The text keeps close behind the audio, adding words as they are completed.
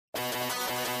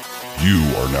You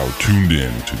are now tuned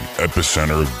in to the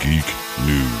epicenter of geek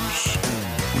news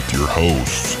with your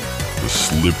hosts, the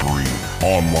slippery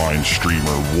online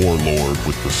streamer warlord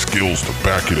with the skills to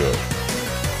back it up,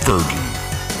 Fergie,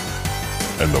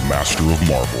 and the master of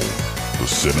Marvel, the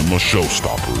cinema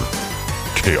showstopper,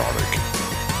 Chaotic.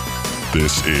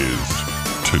 This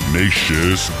is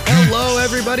Tenacious Geeks. Hello,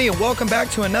 everybody, and welcome back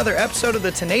to another episode of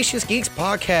the Tenacious Geeks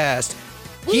podcast.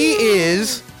 He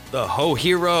is the Ho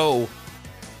Hero.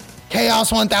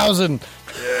 Chaos 1000.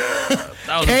 Yeah,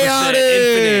 Chaotic.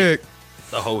 Infinite.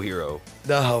 The Ho Hero.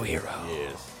 The Ho Hero.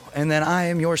 Yes. And then I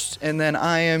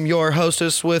am your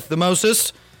hostess with the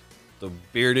mostest. The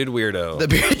bearded weirdo. The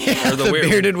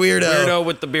bearded weirdo. Weirdo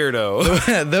with the beardo.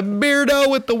 The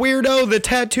beardo with the weirdo, the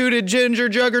tattooed ginger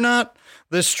juggernaut,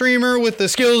 the streamer with the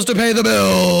skills to pay the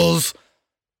bills.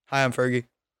 Hi, I'm Fergie.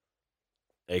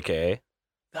 AKA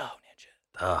The Ho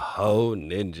Ninja. the Ho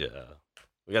Ninja.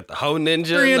 We got the Ho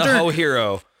Ninja and the Ho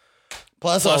Hero.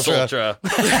 Plus Ultra.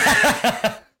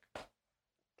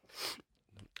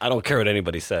 I don't care what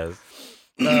anybody says.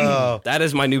 Oh. That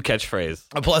is my new catchphrase.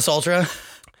 A Plus Ultra?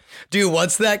 Dude,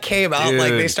 once that came out,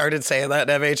 like, Dude. they started saying that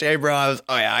in FHA, bro,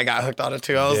 I got hooked on it,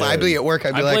 too. I was like, I'd be at work,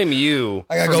 I'd be I like, blame you.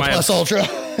 I gotta for go my Plus Ultra.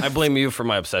 I blame you for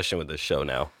my obsession with this show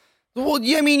now. Well,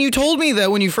 yeah, I mean, you told me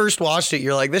that when you first watched it,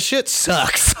 you're like, this shit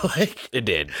sucks. Like, It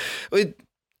did.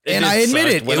 and I admit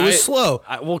it, it was slow.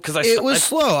 It was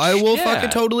slow. I will fucking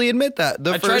totally admit that.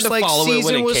 The I tried first, to like, follow it when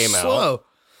season it was came out. slow.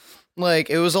 Like,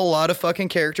 it was a lot of fucking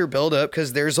character buildup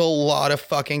because there's a lot of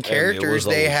fucking characters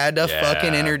they had to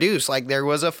fucking introduce. Like, there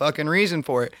was a fucking reason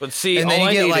for it. But see, and then all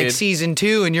you I get like needed- season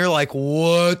 2 and you're like,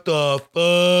 what the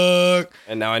fuck?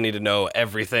 And now I need to know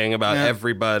everything about Yep.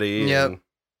 everybody. Yep. and-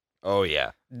 oh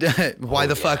yeah. Why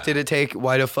the fuck did it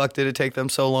take them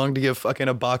so long to give fucking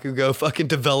a Bakugo fucking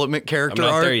development I'm character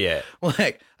not arc? there yet.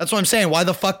 Like, that's what I'm saying. Why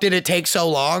the fuck did it take so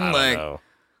long? I Like, don't know.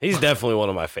 He's definitely one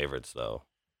of my favorites though.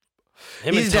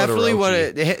 Him he's and definitely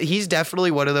Todoroki. he's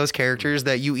definitely one of those characters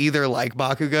that you either like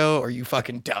Bakugo or you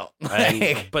fucking don't.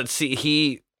 Like, But see,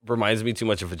 he reminds me too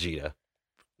much of Vegeta.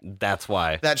 That's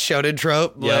why. that Shonen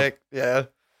trope. Yep. Like, yeah.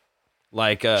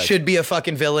 Like Should be a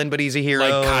fucking villain, but he's a hero.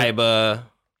 like Kaiba.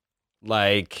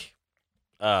 Like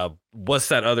what's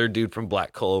that other dude from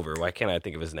Black Clover? Why can't I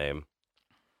think of his name?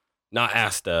 Not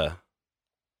Asta.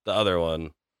 The other one.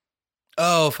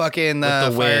 Oh, fucking With the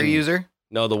the fire wind. user.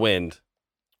 No, the Wind.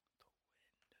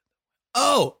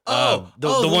 The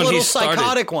one little he started-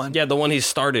 psychotic one. Yeah, the one he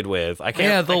started with. I can't.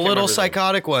 Yeah, I the can't little remember his name.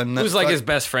 psychotic one. Who's like his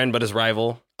best friend but his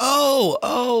rival. Oh.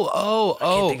 I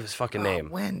can't think of his fucking name.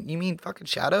 When? You mean fucking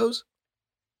Shadows?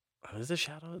 Is it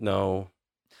Shadow? No.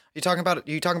 You talking about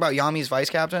Yami's vice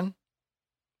captain?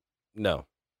 No.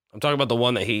 I'm talking about the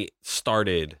one that he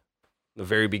started the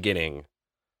very beginning.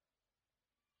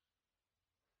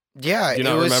 Yeah, Do you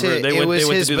not remember? They went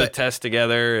to do the test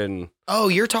together and Oh,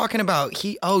 you're talking about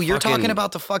you're talking Fucking-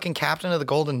 about the fucking captain of the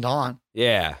Golden Dawn.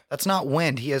 yeah. That's not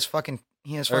Wind. He has fucking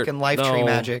Or- life tree no.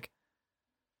 magic.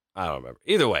 I don't remember.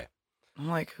 Either way. I'm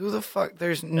like, who the fuck?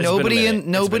 There's been a nobody minute.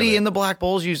 It's been a in minute. the Black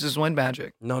Bulls uses wind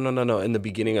magic. No. In the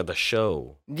beginning of the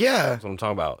show. Yeah. That's what I'm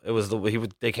talking about. It was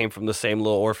they came from the same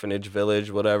little orphanage village,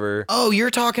 whatever. Oh,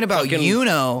 you're talking about Fucking-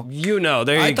 Yuno.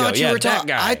 There you I go. thought you Yeah, were that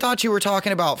guy. I thought you were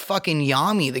talking about fucking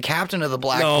Yami, the captain of the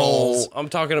Black no, Bulls. I'm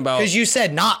talking about Because you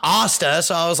said not Asta,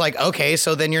 so I was like, okay,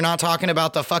 so then you're not talking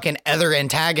about the fucking other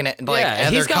antagonist, like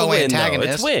other he's got wind, though.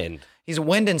 co-antagonist. It's Wind. He's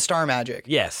wind and star magic.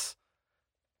 Yes.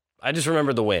 I just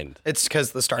remember the Wind. It's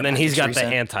because the star. And then he's got magic's the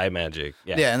recent. anti-magic.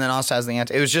 Yeah. Yeah, and then also has the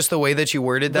anti. It was just the way that you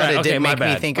worded that. Right, It okay, didn't my make me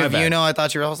bad, think my of bad. I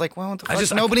thought you were. I was like, well, what the fuck?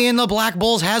 just- Nobody in the Black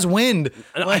Bulls has wind.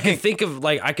 And I could think of,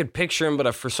 I could picture him,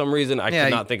 but for some reason, I Yeah,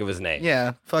 could not think of his name.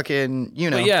 Yeah, fucking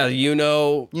But yeah,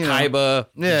 Kaiba,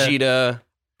 Yeah. Vegeta,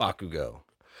 Bakugo.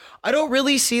 I don't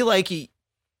really see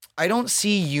I don't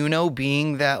see Yuno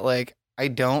being that I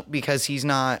don't because he's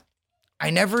not. I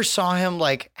never saw him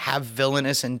have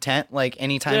villainous intent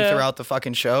anytime Yeah. throughout the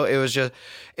fucking show. It was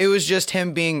just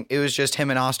him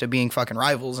and Asta being fucking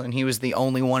rivals, and he was the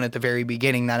only one at the very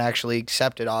beginning that actually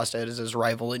accepted Asta as his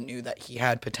rival and knew that he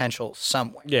had potential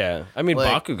somewhere. Yeah. I mean,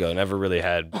 Like- Bakugo never really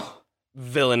had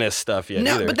villainous stuff yet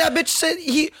No, either. but that bitch said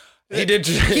he did.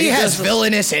 he has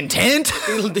villainous intent.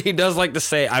 He does like to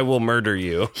say, "I will murder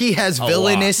you." He has A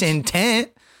villainous lot.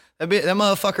 intent. That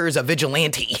motherfucker is a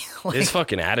vigilante. His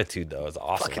fucking attitude though is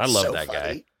awesome. Fucking I love so that guy.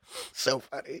 funny. So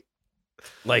funny.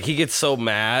 Like he gets so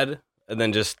mad and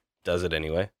then just does it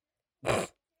anyway.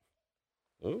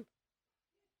 Ooh.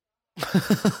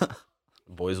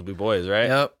 Boys will be boys, right?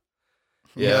 Yep.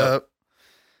 Yeah. Yep.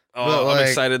 Oh, But, I'm like-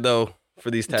 excited though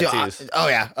for these Dude, tattoos. oh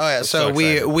yeah. So so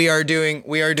we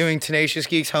excited. are doing Tenacious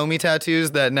Geeks homie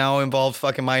tattoos that now involve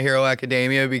fucking My Hero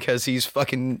Academia because he's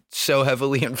fucking so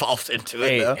heavily involved into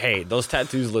it. Though. Hey, those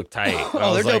tattoos look tight. Oh,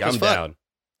 I was they're like, dope as I'm fuck. down.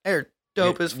 They're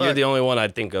dope as fuck. You're the only one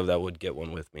I'd think of that would get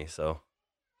one with me. So,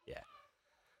 yeah.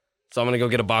 So I'm gonna go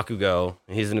get a Bakugo.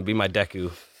 And he's gonna be my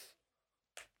Deku.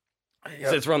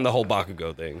 Yep. It's run the whole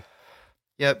Bakugo thing.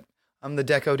 Yep. I'm the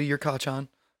Deco to your Kachan.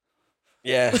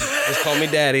 Yeah, just call me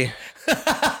daddy.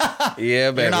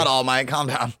 Yeah, baby. You're not All Might. Calm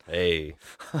down. Hey,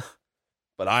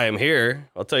 but I am here.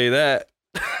 I'll tell you that.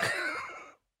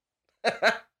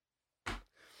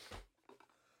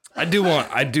 I do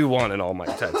want an All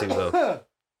Might tattoo though.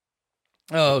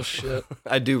 Oh shit.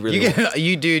 I do really.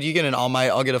 You get an All Might.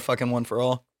 I'll get a fucking one for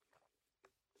all.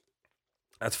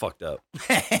 That's fucked up.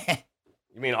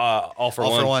 You mean all for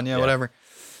all one? for one. Yeah, whatever.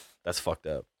 That's fucked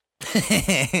up.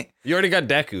 You already got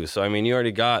Deku, so I mean, you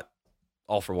already got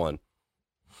all for one.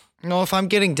 No, if I'm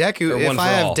getting Deku, Or one if for I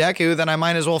have all. Deku, then I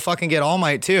might as well fucking get All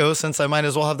Might too, since I might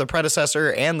as well have the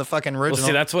predecessor and the fucking original. Well,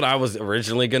 see, that's what I was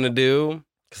originally gonna do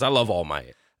because I love All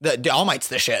Might. the All Might's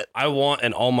the shit. I want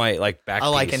an All Might like back. I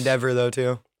like piece. Endeavor though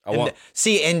too. I want.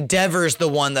 See, Endeavor's the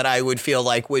one that I would feel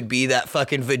like would be that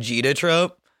fucking Vegeta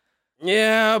trope.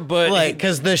 Yeah, but Like,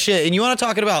 cause the shit, and you want to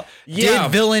talk about Yeah.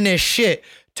 did villainous shit.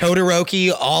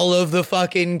 Todoroki, all of the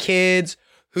fucking kids.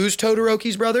 Who's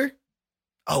Todoroki's brother?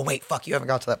 Oh wait, fuck, you haven't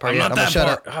got to that part I'm yet. not I'm gonna that shut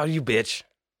part. up. How you bitch?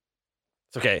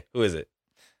 It's okay. Who is it?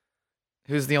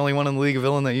 Who's the only one in the League of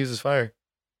Villain that uses fire?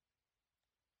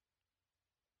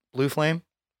 Blue Flame.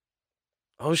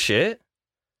 Oh shit!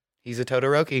 He's a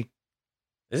Todoroki.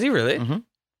 Is he really? Mhm.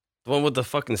 The one with the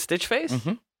fucking Stitch face?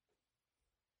 Mhm.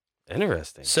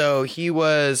 Interesting. So he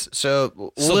was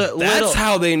So that's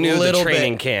how they knew the little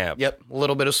training bit. camp. Yep, a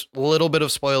little bit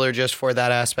of spoiler just for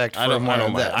that aspect. I don't mind.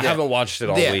 I haven't watched it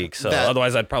all Yeah, week, so that-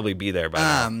 otherwise I'd probably be there by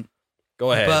now.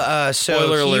 Go ahead. But so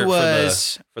Spoiler he alert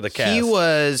was for the cast.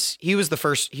 he was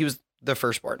the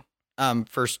firstborn.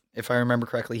 First, if I remember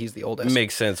correctly, he's the oldest.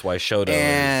 Makes sense why Shoto is.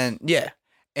 And yeah,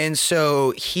 and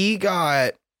so he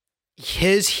got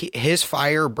his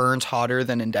fire burns hotter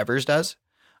than Endeavor's does.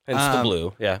 Hence the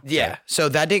blue. Yeah. Yeah. So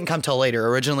that didn't come till later.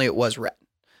 Originally it was red.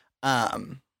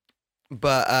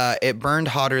 But it burned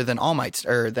hotter than All Might's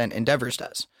or than Endeavor's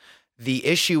does. The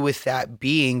issue with that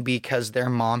being because their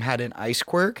mom had an ice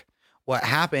quirk, what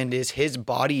happened is his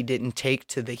body didn't take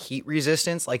to the heat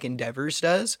resistance like Endeavor's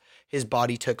does. His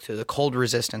body took to the cold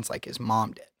resistance like his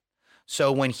mom did. So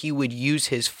when he would use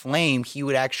his flame, he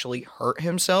would actually hurt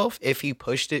himself if he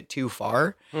pushed it too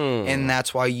far. And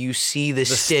that's why you see the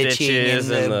stitching and stitches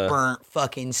the, and the- burnt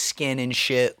fucking skin and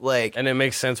shit. Like, And it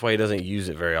makes sense why he doesn't use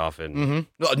it very often.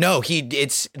 Well, no,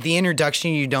 it's the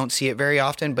introduction. You don't see it very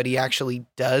often, but he actually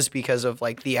does because of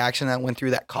like the action that went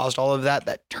through that caused all of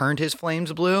that turned his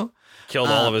flames blue. Killed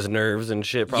all of his nerves and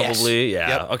shit, probably. Yes. Yeah.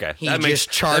 Yep. Okay. He That makes-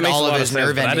 just charred that makes all a of lot his sense,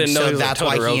 nerve but I endings, didn't know so he was a that's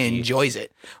why he Todoroki. enjoys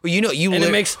it. Well, And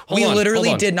it makes- hold we on, literally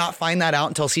hold on. did not find that out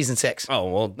until season 6. Oh,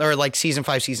 well, Or like season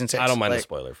 5, season 6. I don't mind like, a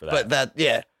spoiler for that. But that,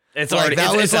 yeah. It's Like, already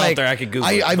that was it's out like- there. I could Google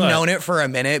it. I've but- known it for a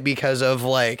minute because of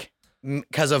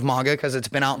manga, because it's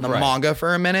been out in the Right. manga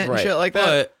for a minute and shit like that.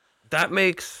 But that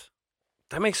makes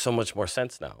so much more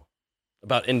sense now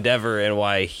about Endeavor and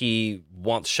why he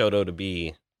wants Shoto to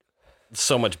be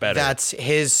so much better. That's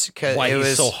his. Cause why it he's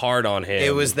was, so hard on him.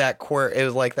 It was that quirk. It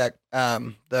was like that.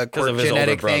 The quirk of his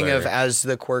genetic older thing of brother. as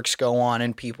the quirks go on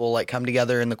and people like come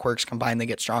together and the quirks combine, they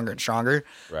get stronger and stronger.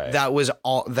 Right. That was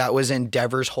all. That was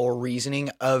Endeavor's whole reasoning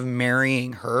of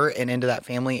marrying her and into that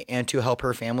family and to help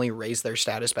her family raise their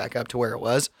status back up to where it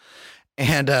was.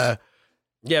 And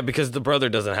Yeah, because the brother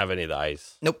doesn't have any of the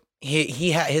ice. nope.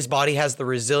 His body has the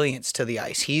resilience to the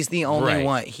ice. He's the only Right.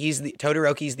 one.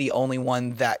 Todoroki's the only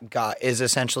one that is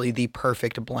essentially the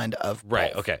perfect blend of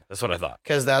Right. both. Okay. That's what I thought.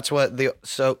 Because that's what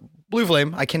Blue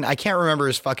Flame. I can't remember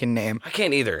his fucking name. I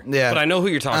can't either. Yeah. But I know who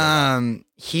you're talking about.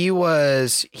 He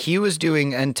was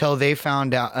doing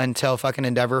until fucking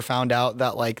Endeavor found out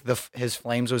that like his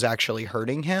flames was actually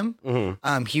hurting him.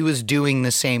 Mm-hmm. He was doing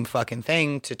the same fucking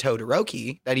thing to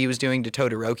Todoroki that he was doing to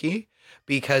Todoroki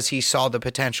because he saw the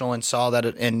potential and saw that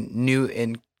and knew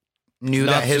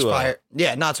that his Natsuo. fire.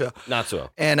 Yeah, Natsuo. Natsuo.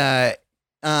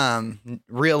 And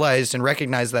realized and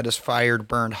recognized that his fire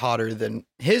burned hotter than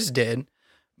his did.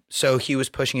 So he was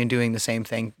pushing and doing the same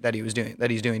thing that he's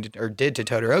doing or did to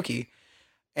Todoroki.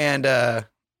 And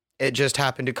it just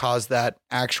happened to cause that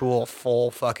actual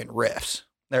full fucking rift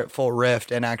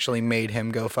and actually made him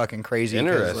go fucking crazy.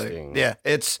 'Cause, like, Interesting. yeah,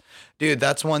 dude,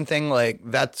 that's one thing, like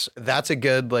that's a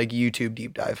good like YouTube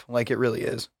deep dive. Like it really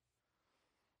is.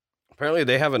 Apparently,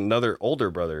 they have another older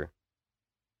brother.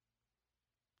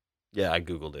 Yeah, I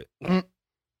googled it.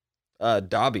 Mm.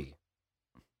 Dobby.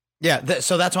 Yeah,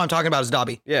 so that's what I'm talking about is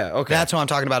Dobby. Yeah, okay. That's what I'm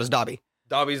talking about is Dobby.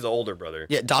 Dobby's the older brother.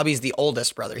 Yeah, Dobby's the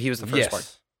oldest brother. He was the first one.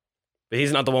 But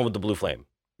he's not the one with the blue flame.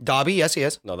 Dobby, yes, he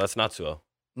is. No, that's Natsuo.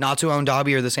 Natsuo and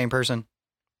Dobby are the same person.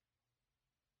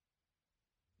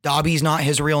 Dobby's not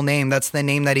his real name. That's the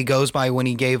name that he goes by when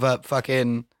he gave up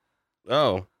fucking...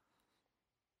 Oh.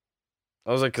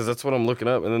 I was like, because that's what I'm looking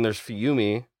up. And then there's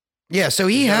Fuyumi. Yeah, so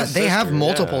He's got a they have sister,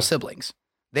 multiple yeah. siblings.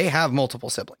 They have multiple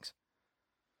siblings.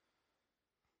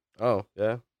 Oh,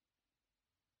 yeah.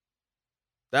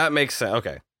 That makes sense.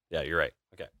 Okay. Yeah, you're right.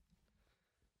 Okay.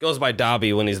 Goes by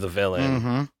Dobby when he's the villain.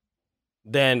 Mm-hmm.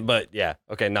 Then, but yeah.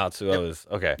 Okay, Natsuo is.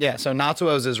 Okay. Yeah, so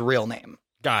Natsuo's his real name.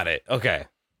 Got it. Okay.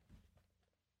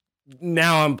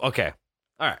 Now I'm. Okay.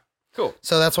 All right. Cool.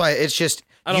 So that's why it's just...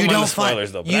 I don't mind the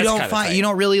spoilers, though, but that's kinda tight. You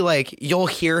don't really like, you'll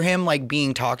hear him like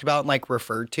being talked about and like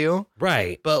referred to,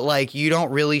 Right. but like you don't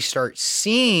really start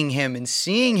seeing him in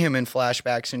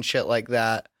flashbacks and shit like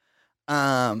that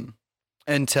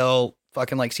until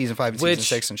fucking like season 5 and season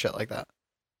 6 and shit like that.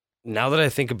 Now that I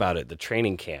think about it, the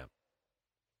training camp,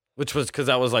 which was because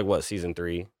that was like what, season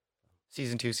 3?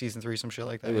 Season 2, season 3, some shit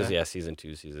like that. It was season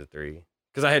 2, season 3.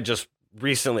 Because I had just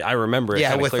recently, I remember it. Yeah,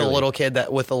 kinda with clearly. the little kid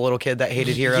that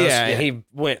hated heroes. Yeah, and he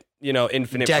went,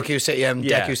 infinite.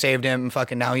 Deku saved him.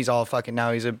 Fucking now he's a fucking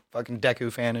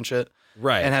Deku fan and shit.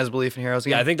 Right. And has belief in heroes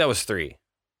again. Yeah, I think that was 3.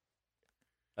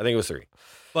 I think it was 3.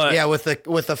 But yeah, with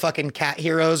the fucking cat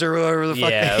heroes or whatever the fuck.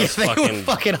 Yeah, they those were fucking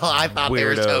fucking. I thought they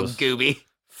were so weirdos. gooby.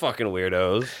 Fucking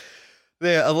weirdos.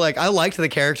 Yeah, I liked the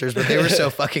characters, but they were so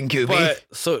fucking gooby. But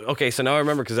so now I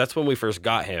remember because that's when we first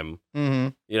got him.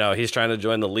 Mm-hmm. He's trying to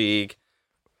join the league,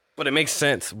 but it makes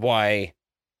sense why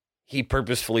he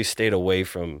purposefully stayed away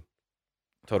from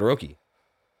Todoroki.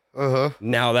 Uh-huh.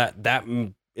 Now that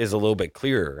is a little bit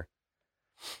clearer.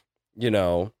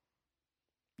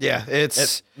 Yeah,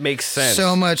 It makes sense.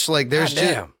 so much like there's just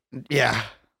Goddamn. yeah.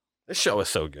 This show is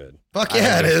so good. Fuck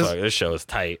yeah, it is. This show is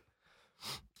tight.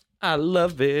 I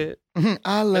love it.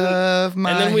 I love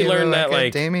my. And then we Hero learned that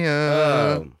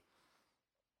Academia.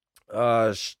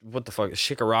 what the fuck?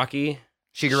 Shigaraki?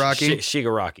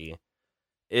 Shigaraki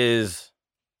is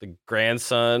the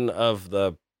grandson of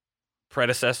the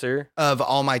predecessor of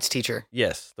All Might's teacher.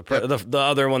 Yes, the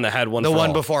other one that had one. The for one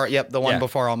all. before, the one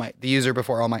before All Might, the user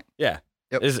before All Might. Yeah.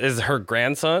 Yep. Is her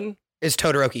grandson? Is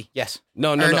Todoroki? Yes.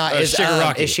 No. Is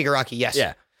Shigaraki. Is Shigaraki? Yes.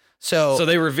 Yeah. So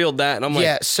they revealed that, and I'm like,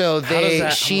 yeah. So how does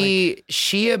that-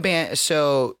 she abandoned.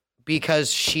 So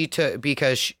because she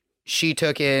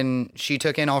took in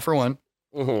All for One.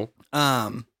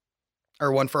 Mm-hmm.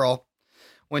 Or One for All.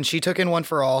 When she took in One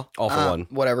for All. All for One.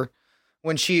 Whatever.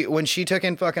 When she took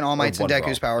in fucking All Might's and One for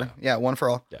Deku's All, power. Yeah, One for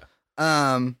All.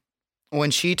 Yeah. When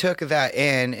she took that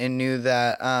in and knew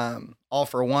that All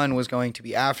for One was going to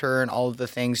be after her and all of the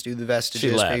things do the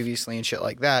vestiges previously and shit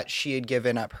like that, she had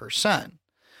given up her son.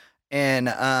 And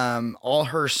all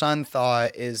her son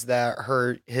thought is that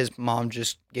his mom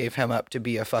just gave him up to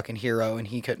be a fucking hero and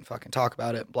he couldn't fucking talk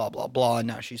about it, blah, blah, blah. And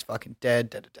now she's fucking dead,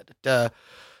 da, da, da, da, da.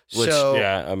 Which, so,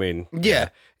 yeah, I mean. Yeah.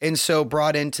 And so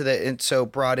started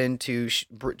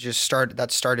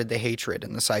the hatred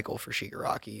and the cycle for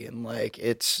Shigaraki. And like,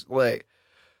 it's like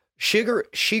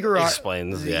Shigaraki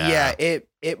Explains, yeah. Yeah,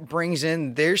 it brings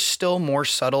in, there's still more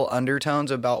subtle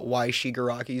undertones about why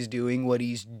Shigaraki's doing what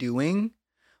he's doing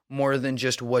more than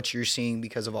just what you're seeing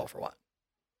because of All for One.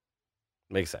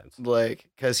 Makes sense. Like,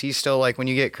 because he's still like, when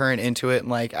you get current into it and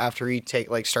like after he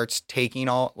starts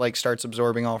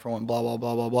absorbing All for One, blah, blah,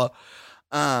 blah, blah, blah.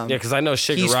 Yeah, because I know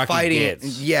Shigaraki he's fighting.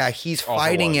 gets He's All for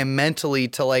fighting One. him mentally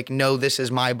to like, no, this is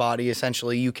my body.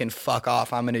 Essentially, you can fuck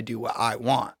off. I'm going to do what I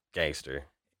want. Gangster.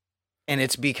 And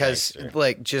it's because Gangster.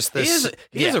 like just this.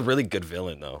 He is a really good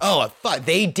villain though. Oh, fuck!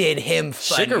 They did him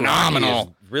Shigaraki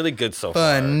phenomenal. is really good so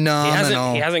far.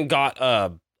 Phenomenal. He hasn't got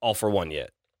All for One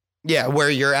yet. Yeah, where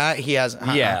you're at, he has.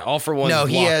 Yeah, All for One. No,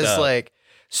 he has up. like.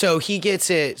 So he gets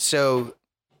it. So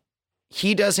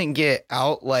he doesn't get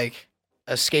out like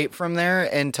escape from there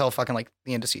until fucking like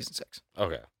the end of season 6.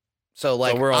 Okay. So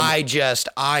like we're on- I just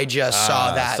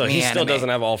saw that. So in he the still anime. doesn't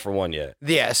have All for One yet.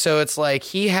 Yeah, so it's like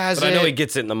he has. But it. I know he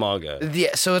gets it in the manga.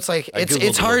 Yeah, so it's like I it's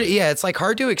Googled hard. it. Yeah, it's like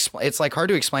hard to explain. It's like hard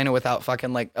to explain it without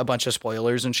fucking like a bunch of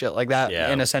spoilers and shit like that. Yeah.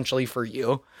 And essentially for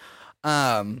you,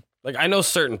 Like I know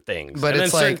certain things, but and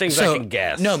it's then certain like things so, I can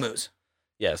guess. Nomus.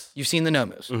 Yes. You've seen the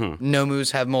Nomus. Mhm.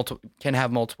 Nomus can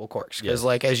have multiple quirks because Yes.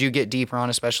 like as you get deeper on,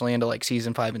 especially into like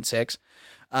season 5 and 6,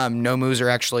 Nomus are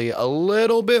actually a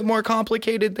little bit more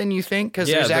complicated than you think because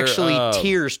Yeah, there's they're, actually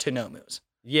tiers to Nomus.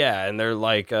 Yeah, and they're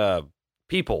like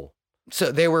people.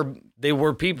 So they were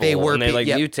people. They were and they like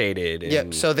yep. mutated. And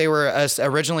Yep. So they were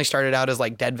originally started out as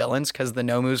like dead villains because the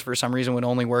Nomus for some reason would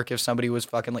only work if somebody was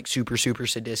fucking like super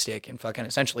sadistic and fucking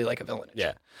essentially like a villain.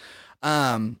 Yeah.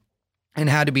 And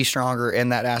had to be stronger in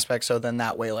that aspect. So then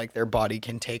that way, like their body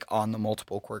can take on the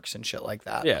multiple quirks and shit like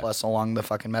that. Yeah. Plus along the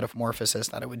fucking metamorphosis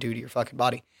that it would do to your fucking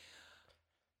body.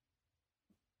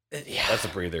 Yeah. That's a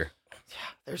breather.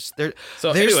 There's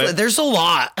Anyway. there's a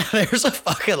lot. There's a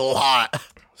fucking lot.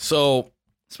 So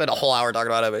Spent a whole hour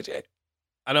talking about MHA.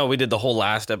 I know we did the whole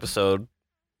last episode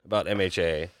about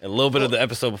MHA and a little bit of the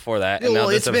episode before that. And now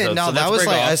this episode. So that let's was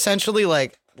break like off. essentially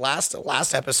like last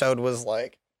episode was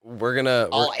like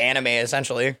all anime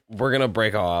essentially. We're gonna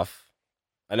break off.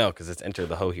 I know because it's Enter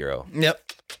the Ho Hero. Yep.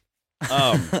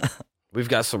 We've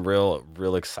got some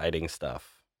real exciting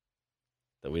stuff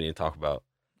that we need to talk about.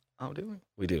 Oh, do we?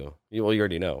 We do. You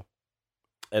already know,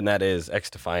 and that is X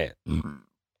Defiant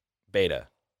beta.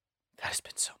 That has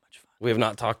been so much fun. We have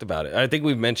not talked about it. I think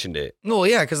we've mentioned it. Well,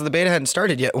 yeah, because the beta hadn't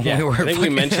started yet when we were. I think we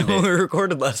mentioned when it. we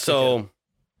recorded last. So,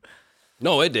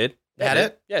 no, it did. Had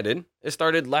it? Yeah, it did. It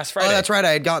started last Friday. Oh, that's right.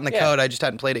 I had gotten the Yeah. code. I just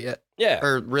hadn't played it yet, Yeah,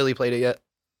 or really played it yet.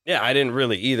 yeah. I didn't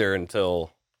really either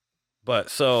until,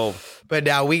 but so, But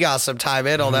now we got some time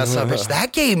in on that stuff.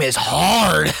 That game is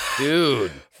hard.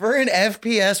 dude. For an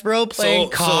FPS, bro, playing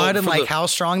So COD and for like the- how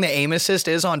strong the aim assist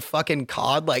is on fucking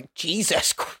COD, like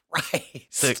Jesus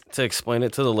Christ. To explain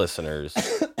it to the listeners,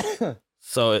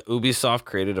 so Ubisoft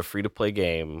created a free to play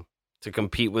game to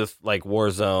compete with like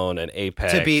Warzone and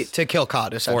Apex to kill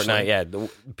COD essentially. Fortnite. Yeah,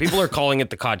 people are calling it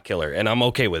the COD killer, and I'm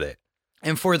okay with it.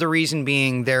 And for the reason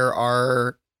being, there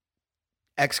are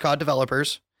ex-COD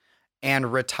developers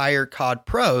and retired COD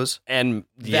pros And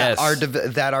that yes,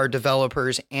 are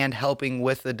developers and helping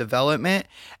with the development,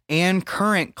 and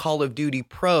current Call of Duty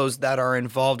pros that are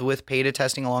involved with beta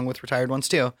testing, along with retired ones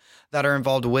too, that are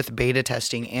involved with beta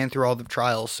testing and through all the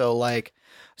trials. So like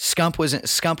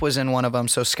Scump was in one of them.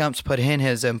 So Scump's put in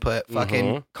his input.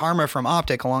 Fucking Karma from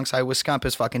Optic alongside with Scump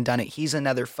has fucking done it. He's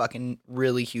another fucking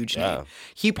really huge name. Yeah.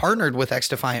 He partnered with X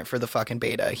Defiant for the fucking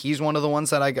beta. He's one of the ones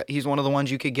that I got. He's one of the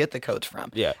ones you could get the codes from.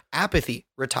 yeah, Apathy,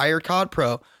 retired COD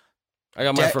pro. I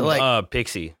got mine from like-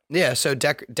 Pixie. Yeah, so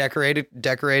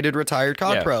decorated retired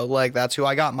COD Yeah. pro. Like that's who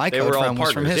I got my They code were all from,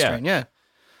 was from partners, his yeah. train. Yeah.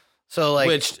 So like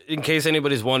Which, in case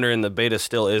anybody's wondering, the beta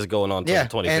still is going on till the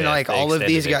 25th. and like They all of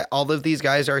these extended it. guys, all of these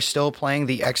guys are still playing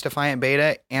the X Defiant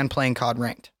beta and playing COD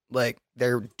ranked. Like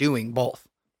they're doing both.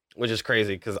 Which is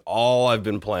crazy because all I've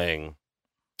been playing.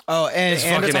 Oh, and It's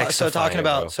fucking X so talking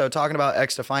Defiant, about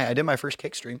X Defiant, I did my first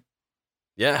kick stream.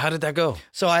 Yeah, how did that go?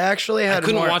 So I actually I had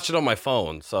couldn't more, watch it on my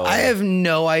phone, so I have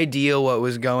no idea what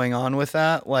was going on with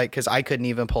that, like because I couldn't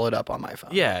even pull it up on my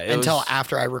phone. Yeah, it until was-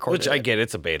 after I recorded which it. I get.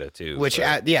 It's a beta too. Which so.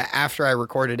 after I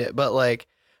recorded it, but like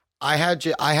I had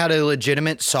a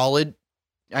legitimate solid.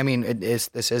 I mean, this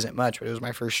isn't much, but it was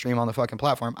my first stream on the fucking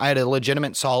platform. I had a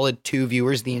legitimate solid 2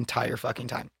 viewers the entire fucking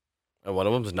time. And one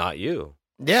of them's not you.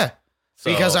 Yeah, So,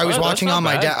 because I was that's watching not on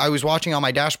my bad. I was watching on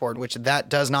my dashboard, which that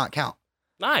does not count.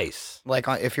 Nice. Like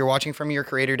if you're watching from your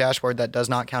creator dashboard, that does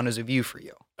not count as a view for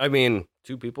you. I mean,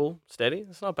 2 people steady.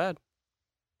 That's not bad.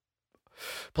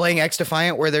 Playing X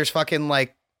Defiant, where there's fucking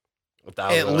like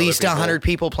 1,000 at other least people. 100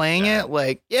 people playing Yeah. it,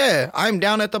 like yeah, I'm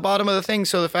down at the bottom of the thing.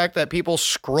 So the fact that people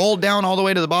scrolled down all the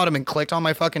way to the bottom and clicked on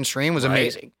my fucking stream was Right.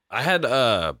 amazing. I had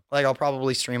Like I'll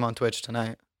probably stream on Twitch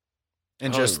tonight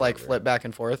and I just don't like remember. flip back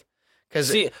and forth. Because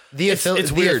See, the it's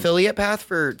the weird. affiliate path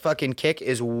for fucking Kick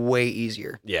is way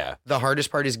easier. Yeah. The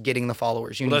hardest part is getting the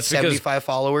followers. You Well, need that's because- 75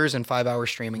 followers and 5 hours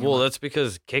streaming. a Well, month. that's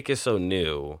because Kick is so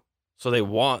new, so they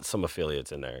want some affiliates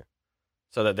in there,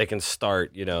 so that they can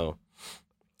start,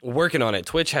 working on it.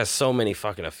 Twitch has so many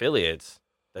fucking affiliates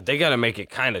that they got to make it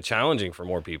kind of challenging for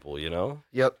more people, Yep.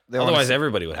 they wanna Otherwise, see-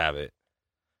 everybody would have it.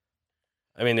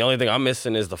 I mean, the only thing I'm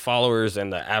missing is the followers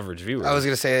and the average viewers. I was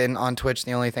gonna say on Twitch,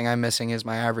 the only thing I'm missing is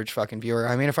my average fucking viewer.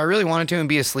 I mean, if I really wanted to and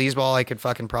be a sleazeball, I could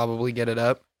fucking probably get it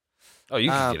up. Oh, you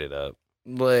can get it up.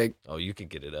 Like Oh, you could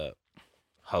get it up.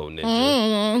 Ho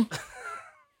ninja.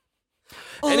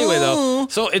 Anyway, Oh. though,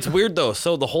 so it's weird though.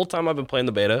 So the whole time I've been playing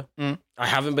the beta, Mm. I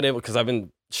haven't been able because I've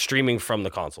been streaming from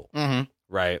the console. Mm-hmm.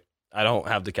 Right. I don't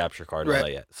have the capture card and all Right.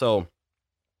 that yet. So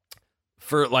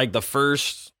for like the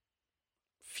first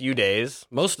few days,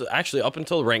 actually up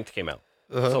until ranked came out.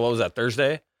 So what was that,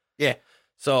 Thursday? Yeah.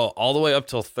 So all the way up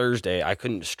till Thursday, I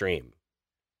couldn't stream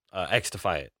X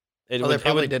Defiant. It Oh, they would-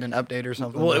 probably did an update or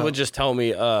something. Well, it would just tell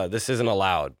me this isn't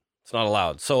allowed. It's not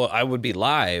allowed. So I would be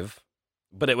live,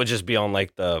 but it would just be on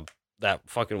like that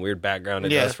fucking weird background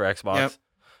it Yeah. does for Xbox.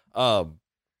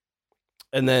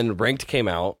 And then ranked came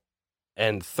out,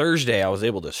 and Thursday I was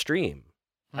able to stream.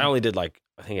 I only did like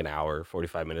I think an hour,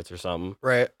 45 minutes or something.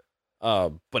 Right.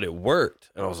 But it worked.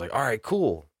 And I was like, all right,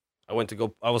 cool. I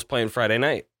was playing Friday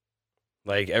night.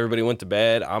 Like everybody went to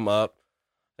bed. I'm up.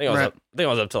 I think I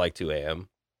was up till like 2 a.m.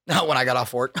 Not when I got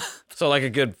off work. So like a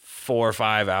good 4 or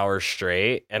 5 hours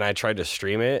straight. And I tried to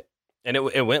stream it and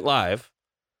it went live,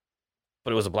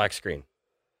 but it was a black screen.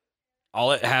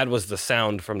 All it had was the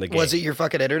sound from the game. Was it your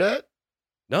fucking internet?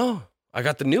 No, I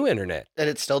got the new internet. And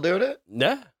it's still doing it?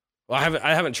 Yeah. Well,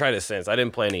 I haven't tried it since. I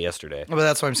didn't play any yesterday. But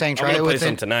that's what I'm saying. I'm gonna play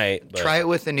some tonight. But, try it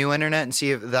with the new internet and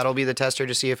see if that'll be the tester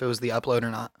to see if it was the upload or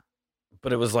not.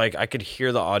 But it was like I could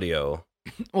hear the audio.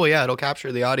 Well, yeah, it'll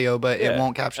capture the audio, but it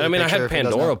won't capture. I the mean, I picture had if it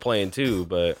does Pandora not. playing too,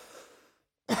 but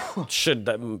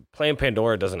playing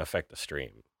Pandora doesn't affect the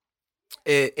stream.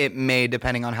 It may,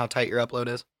 depending on how tight your upload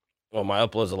is. Well, my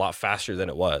upload's a lot faster than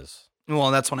it was.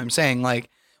 Well, that's what I'm saying. Like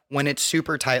when it's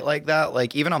super tight like that,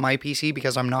 like even on my PC,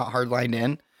 because I'm not hardlined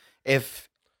in, if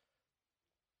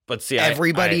But see,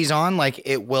 everybody's on, like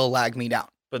it will lag me down.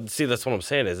 But see, that's what I'm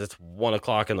saying is it's 1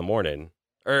 o'clock in the morning.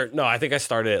 Or no, I think I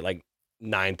started at like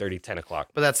 9:30, 10 o'clock.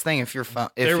 But that's the thing. If your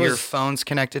phone's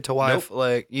connected to Wi-Fi,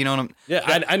 like you know what I'm.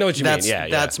 Yeah, I know what you mean. Yeah,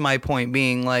 that's my point.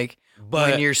 Being like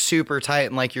But when you're super tight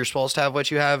and like you're supposed to have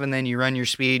what you have, and then you run your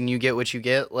speed and you get what you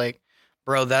get, like.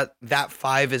 Bro, that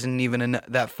 5 isn't even enough.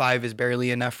 That 5 is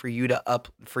barely enough for you to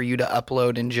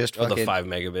upload and just for fucking, the 5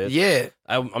 megabits. Yeah,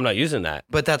 I'm not using that.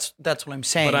 but that's what I'm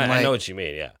saying. But I like, know what you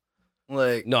mean. Yeah.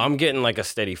 like No, I'm getting like a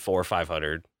steady 400 or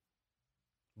 500,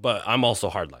 but I'm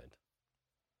also hardlined,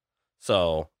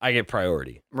 so I get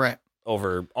priority right,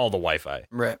 over all the Wi-Fi.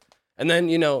 right. And then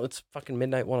it's fucking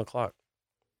midnight, 1 o'clock.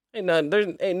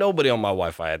 There ain't nobody on my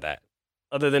Wi-Fi at that.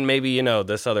 Other than maybe,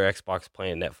 this other Xbox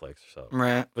playing Netflix or something,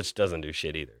 Right. which doesn't do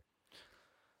shit either.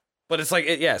 But it's like,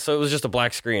 so it was just a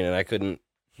black screen and I couldn't.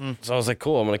 So I was like,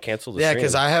 cool, I'm going to cancel the Yeah, stream.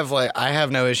 because I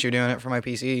have no issue doing it for my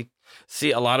PC.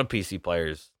 See, a lot of PC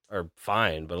players are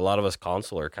fine, but a lot of us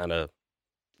console are kind of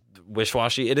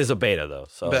wish-washy. It is a beta though.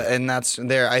 So And that's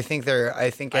there. I think at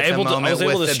the moment I was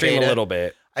able with to the stream beta, a little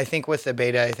bit. I think with the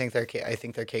beta, I think they're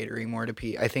catering more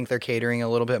to I think they're catering a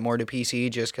little bit more to PC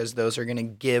just because those are going to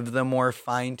give the more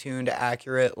fine-tuned,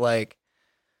 accurate like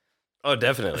Oh,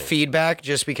 definitely. feedback.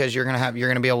 Just because you're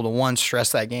gonna be able to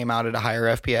stress that game out at a higher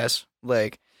FPS.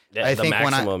 Like Yeah, I the think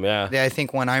maximum, I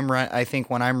think when I'm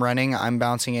running, I'm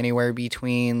bouncing anywhere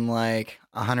between like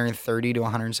 130 to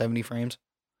 170 frames,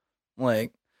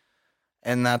 like,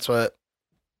 and that's at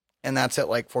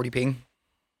like 40 ping.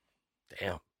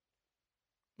 Damn.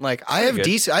 Like I have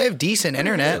decent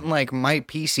internet, and like my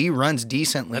PC runs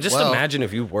decently. Now just imagine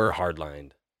if you were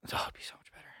hardlined. Oh, it'd be so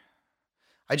much better.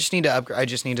 I just need to I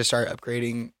just need to start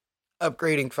upgrading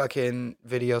fucking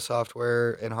video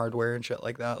software and hardware and shit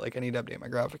like that. Like I need to update my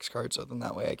graphics card so then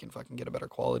that way I can fucking get a better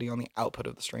quality on the output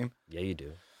of the stream. Yeah, you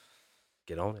do.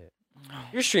 Get on it.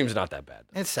 Your stream's not that bad.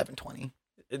 It's 720.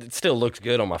 It still looks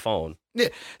good on my phone. Yeah.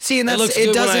 See, and It that's looks it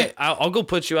good doesn't. I'll go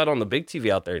put you out on the big TV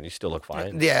out there, and you still look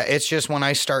fine. Yeah, it's just when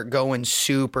I start going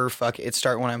super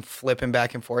when I'm flipping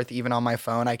back and forth, even on my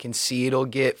phone, I can see it'll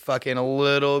get fucking a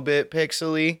little bit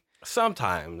pixely,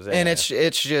 Sometimes, and yeah.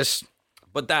 it's just.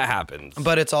 But that happens.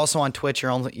 But it's also on Twitch.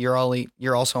 You'll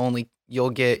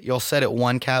set it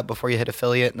one cap before you hit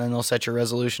affiliate, and then they'll set your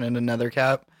resolution at another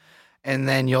cap, and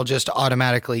then you'll just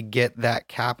automatically get that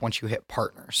cap once you hit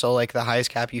partner. So like the highest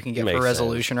cap you can get Makes for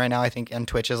resolution right now, I think on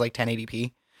Twitch is like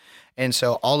 1080p, and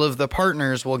so all of the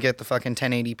partners will get the fucking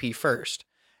 1080p first,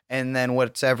 and then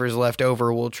whatever's left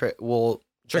over will Trickle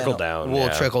down. Will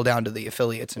trickle down to the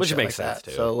affiliates, and Which shit makes like sense that.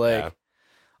 too. So like Yeah.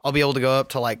 I'll be able to go up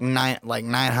to like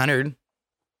 900.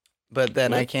 But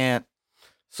then I can't.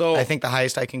 So I think the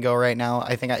highest I can go right now,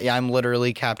 I'm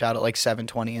literally capped out at like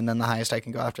 720, and then the highest I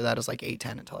can go after that is like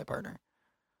 810 until I partner.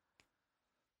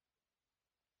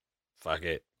 fuck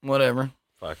it. Whatever.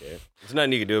 Fuck it. There's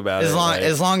nothing you can do about it.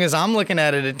 As long as I'm looking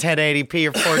at it at 1080p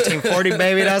or 1440,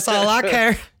 baby, that's all I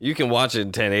care. You can watch it in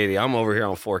 1080. I'm over here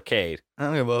on 4K. I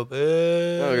don't give a fuck.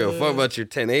 I don't give a fuck about your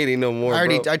 1080 no more.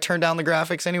 I turned down the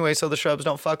graphics anyway, so the shrubs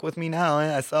don't fuck with me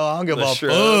now. So I don't give The a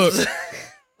shrubs. fuck.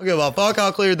 I don't give a fuck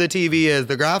how clear the TV is.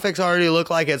 The graphics already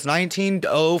look like it's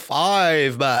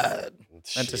 1905 bad.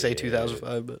 Meant to say Shit.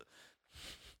 2005, but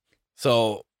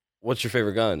So, what's your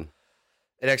favorite gun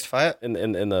it X5. in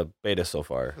the beta so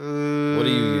far? What are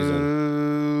you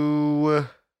using?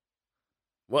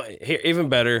 Well, here, even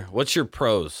better. What's your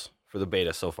pros for the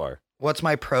beta so far? What's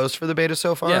my pros for the beta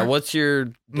so far? Yeah, what's your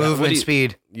movement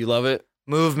speed? You love it?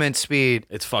 Movement speed.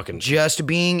 It's fucking Just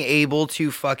being able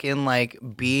to fucking like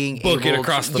being book able it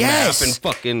across to, the map and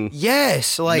fucking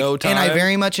yes, like no and I time.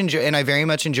 very much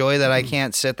enjoy that I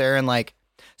can't sit there and like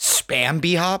spam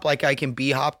B hop, like I can B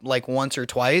hop like once or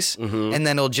twice, Mhm. and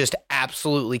then it'll just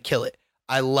absolutely kill it.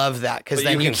 I love that because But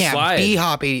then you you can can't slide. B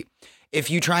hop. If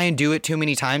you try and do it too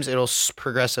many times, it'll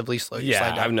progressively slow your slide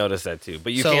Yeah, down. I've noticed that too.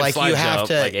 But you So, can't like, slide you have jump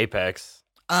to- like Apex.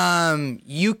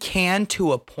 You can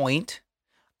to a point.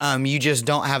 You just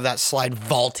don't have that slide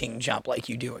vaulting jump like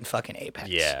you do in fucking Apex.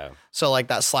 Yeah. So like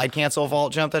that slide cancel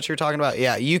vault jump that you're talking about.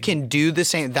 Yeah, you can do the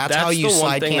same. That's how That's you the one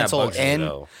slide thing that cancel bugs me, in.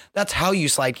 though. That's how you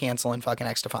slide cancel in fucking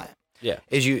X Defiant. Yeah.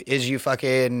 Is you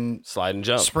fucking Slide and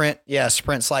jump. sprint? Yeah,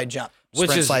 sprint slide jump. Which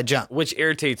Sprint slide jump. Which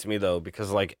irritates me though,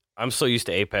 because like I'm so used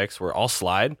to Apex where I'll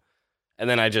slide and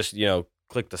then I just,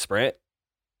 click the sprint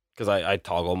because I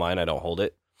toggle mine, I don't hold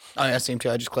it. Oh yeah, same too.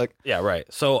 I just click. Yeah, right.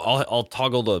 So I'll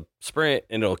toggle the sprint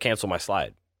and it'll cancel my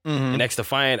slide. Mm-hmm. In X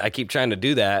Defiant, I keep trying to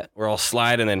do that where I'll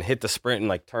slide and then hit the sprint and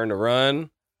like turn to run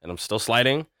and I'm still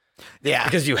sliding Yeah.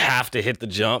 because you have to hit the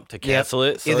jump to cancel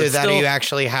it. So Either it's that or still- you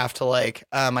actually have to like,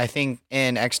 I think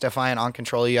in X Defiant on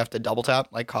controller you have to double tap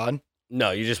like COD.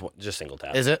 No, you just single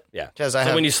tap. Is it? Yeah. Because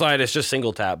So when you slide, it's just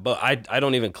single tap, but I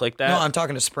don't even click that. no, I'm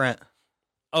talking to sprint.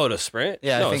 Oh, to sprint?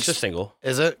 Yeah, I no, think it's just single.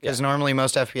 Is it? Because normally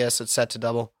most FPS it's set to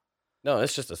double. No,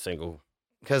 it's just a single.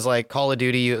 Because like Call of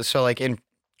Duty, so like in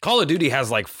Call of Duty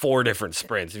has like 4 different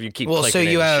sprints. If you keep Well, clicking so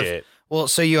you into have- shit.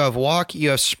 so you have walk, you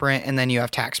have sprint, and then you have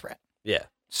tack sprint. Yeah,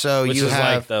 So which you is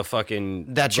have like the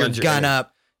fucking that's your runs gun in.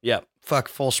 up, Yep. fuck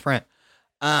full sprint.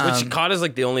 Which COD is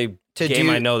like the only to game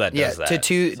do- I know that does that.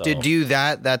 To so- do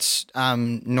that, that's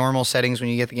normal settings when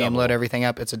you get the game, Double. load everything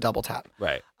up. It's a double tap.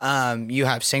 Right. You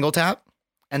have single tap,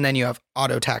 and then you have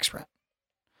auto tack sprint.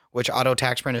 Which auto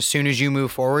tack sprint, as soon as you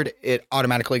move forward, it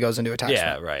automatically goes into a tack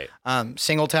Yeah. sprint. Right.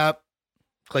 Single tap,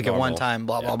 click it one Normal. time,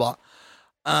 blah Yeah. blah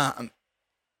blah.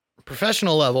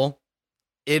 Professional level,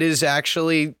 it is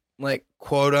actually like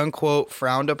quote unquote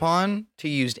frowned upon to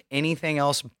use anything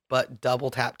else but double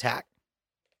tap tack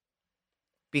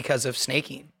because of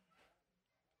snaking.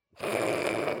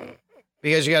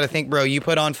 Because you got to think, bro. You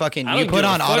put on fucking. I You don't put give a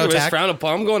on fuck auto if it's tack. frowned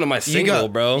upon. I'm going to my You single, go,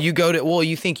 bro. You go to. Well,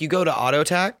 you think you go to auto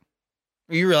tack.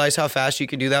 You realize how fast you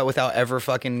can do that without ever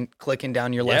fucking clicking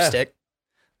down your left Yeah. stick.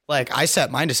 Like I set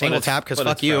mine to single But tap because but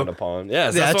fuck it's you. frowned upon. Yeah,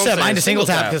 Yeah, that's I what I'm set mine saying, to single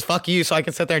tap because fuck you, so I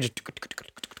can sit there and just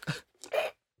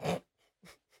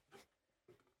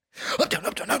up down.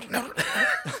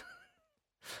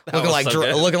 That was so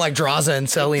good. looking like Draza and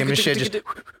Celium and shit. Just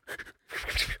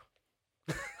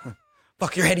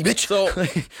fuck your heady bitch. So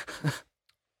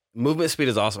movement speed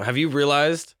is awesome. Have you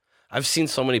realized? I've seen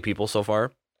so many people so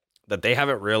far that they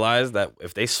haven't realized that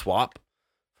if they swap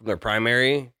from their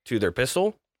primary to their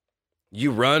pistol,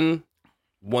 you run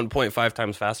 1.5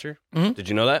 times faster. Mhm. Did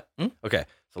you know that? Mhm. Okay,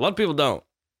 so a lot of people don't,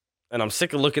 and I'm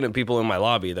sick of looking at people in my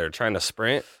lobby that are trying to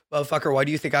sprint. Motherfucker, why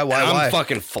do you think I and I'm why?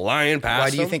 fucking flying past. Why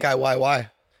do you them. think I why? Why?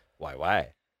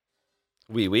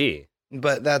 We.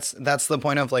 But that's the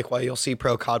point of like why you'll see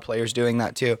pro COD players doing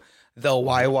that too. They'll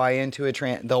YY into a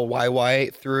they'll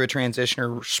YY through a transition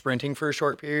or sprinting for a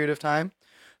short period of time.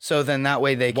 So then that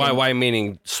way they can Why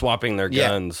meaning swapping their Yeah.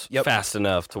 guns Yep. fast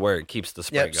enough to where it keeps the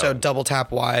sprint Yep. So going. double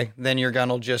tap Y, then your gun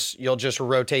will you'll just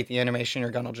rotate the animation,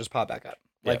 your gun will just pop back up.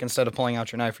 Like Yep. instead of pulling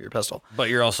out your knife or your pistol. But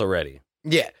you're also ready.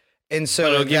 Yeah. And so But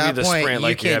it'll at give you that the point, sprint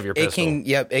like you have your it can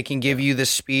it can give you the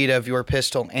speed of your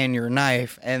pistol and your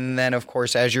knife. And then of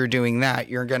course, as you're doing that,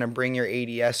 you're gonna bring your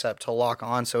ADS up to lock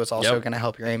on. So it's also Yep. gonna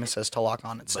help your aim assist to lock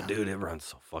on itself. But dude, it runs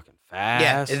so fucking Yeah,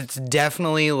 fast. it's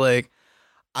definitely like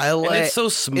I and like it's so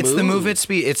smooth. it's the movement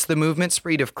speed. It's the movement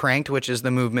speed of Cranked, which is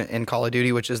the movement in Call of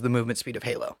Duty, which is the movement speed of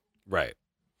Halo. Right.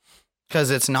 Because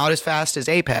it's not as fast as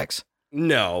Apex.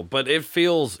 No, but it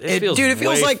feels. It feels. Dude, it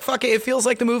feels way- like fucking. It feels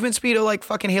like the movement speed of like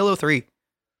fucking Halo 3.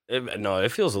 It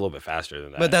feels a little bit faster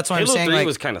than that. But that's what I'm Halo saying, 3 like-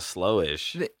 was kind of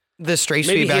slowish. The strafe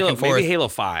Maybe speed back Halo, and forth. maybe Halo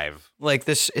 5. Like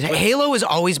this, Halo has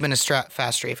always been a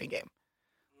fast strafing game.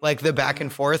 Like the back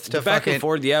and forth to The back fucking. and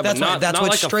forth, yeah, that's but what- not, that's not what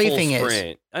like a full strafing is.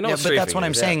 sprint. I know Yeah, what but strafing that's what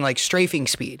I'm is, saying. yeah. Like strafing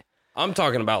speed. I'm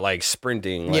talking about like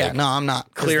sprinting, like Yeah, no, I'm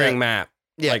not 'cause clearing that- map,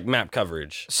 Yeah. like map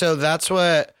coverage. So that's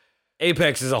what.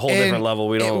 Apex is a whole And different level.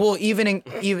 We don't. Well, even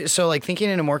so, like thinking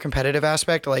in a more competitive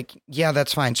aspect, like yeah,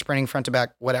 that's fine. Sprinting front to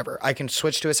back, whatever. I can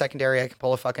switch to a secondary. I can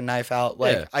pull a fucking knife out.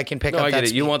 Like Yeah. I can pick no, up I that. get it.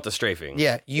 Speed. You want the strafing.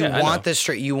 Yeah, you Yeah, I want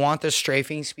know. you want the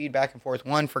strafing speed back and forth.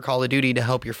 One for Call of Duty to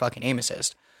help your fucking aim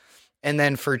assist, and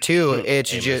then for two,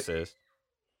 it's Aim just assist.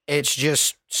 it's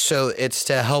just so it's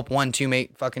to help one to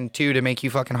make fucking two to make you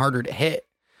fucking harder to hit.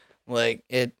 Like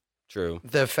it. True.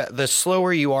 The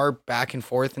slower you are back and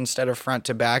forth instead of front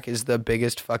to back is the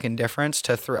biggest fucking difference.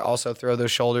 To also throw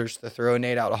those shoulders, to throw a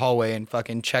nade out a hallway and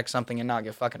fucking check something and not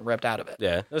get fucking ripped out of it.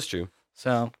 Yeah, that's true.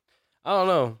 So I don't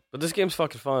know, but this game's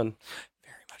fucking fun.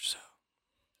 very much so.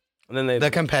 And then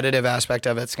the competitive aspect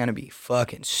of it's going to be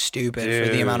fucking stupid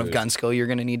for the amount of gun skill you're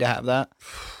going to need to have that.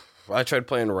 I tried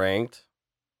playing ranked.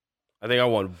 I think I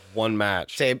won one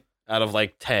match out of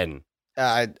like 10.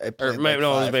 I played Or maybe, like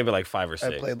no, it was 5. maybe like 5 or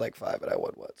 6. I played like 5 and I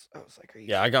won once. I was like, are you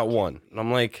Yeah, I got one. And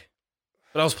I'm like,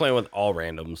 but I was playing with all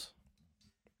randoms.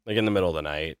 Like in the middle of the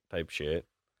night type shit.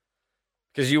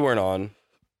 Because you weren't on.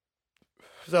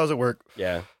 So I was at work.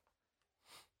 Yeah.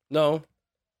 No.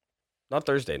 Not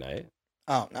Thursday night.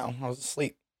 Oh, no. I was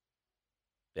asleep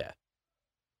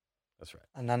That's right.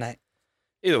 on that night.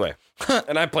 Either way.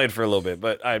 And I played for a little bit,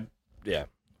 but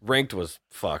ranked was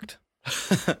fucked.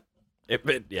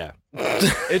 Yeah.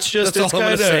 It's just, That's all I'm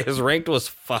going to say is ranked was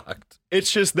fucked.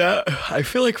 it's just that I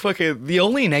feel like fucking the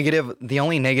only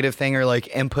negative thing or like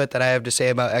input that I have to say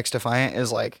about X Defiant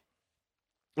is like,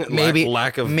 maybe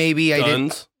lack of maybe I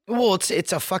guns. did. Well,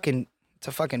 it's a fucking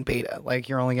beta. Like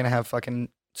you're only gonna have fucking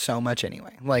so much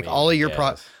anyway. Like all of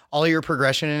your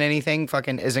progression and anything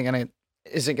fucking isn't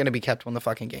gonna be kept when the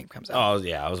fucking game comes out. Oh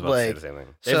yeah, I was about to say the same thing.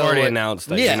 They've so, already like, announced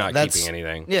that yeah, you're not that's- keeping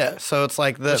anything. Yeah, so it's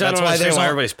like Which I that's don't why understand there's why all,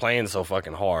 everybody's playing so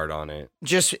fucking hard on it.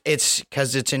 just it's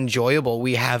because it's enjoyable.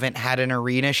 We haven't had an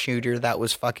arena shooter that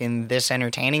was fucking this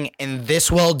entertaining and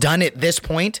this well done at this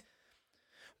point.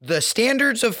 The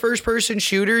standards of first person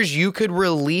shooters, you could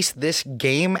release this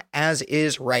game as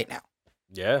is right now.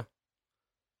 Yeah.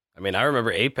 I mean, I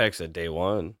remember Apex at day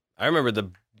one. I remember the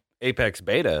Apex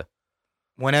beta.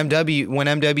 When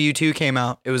MW2 came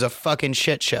out, it was a fucking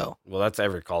shit show. Well, that's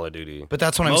every Call of Duty. But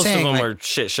that's what Most I'm saying. of them like, are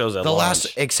shit shows at the launch.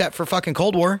 last, except for fucking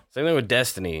Cold War. Same thing with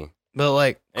Destiny. But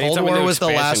like Anytime Cold we War do was the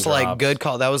last expansion like drops. good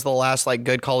call. That was the last like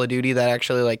good Call of Duty that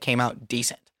actually like came out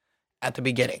decent at the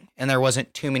beginning, and there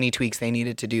wasn't too many tweaks they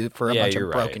needed to do for a bunch of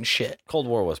you're broken right. shit. Cold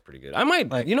War was pretty good. I might,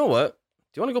 Like- you know what?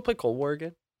 Do you want to go play Cold War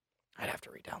again? I'd have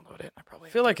to re-download it. I probably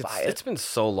I feel have like to buy it's been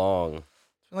so long.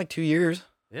 It's been like 2 years.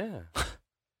 Yeah.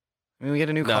 I mean, we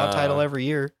get a new COD title Nah. every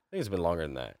year. I think it's been longer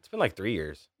than that. It's been like 3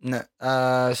 years. No,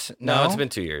 No, it's been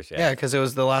 2 years. yeah, because it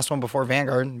was the last one before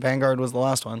Vanguard. Vanguard was the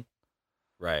last one.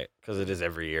 Right. Because it is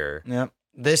every year. Yep.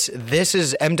 This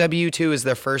is MW2 is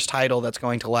the first title that's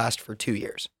going to last for 2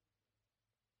 years.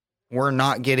 We're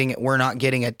not getting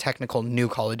a technical new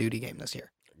Call of Duty game this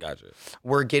year. Gotcha.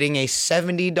 We're getting a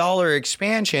 $70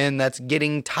 expansion that's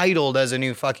getting titled as a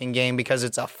new fucking game because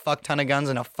it's a fuck ton of guns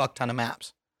and a fuck ton of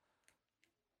maps.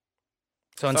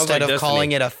 So Sounds instead like of calling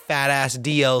Destiny. it a fat ass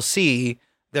DLC,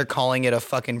 they're calling it a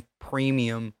fucking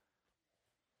premium.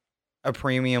 A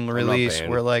premium not release. paying.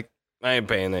 We're like, I ain't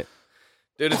paying it.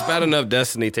 Dude, it's bad enough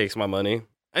Destiny takes my money.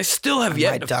 I still have my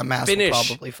yet to dumbass will finish.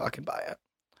 probably fucking buy it.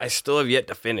 I still have yet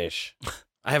to finish.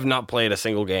 I have not played a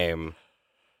single game.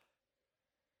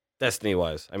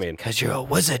 Destiny-wise. I mean, Because you're a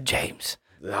wizard, James.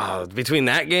 between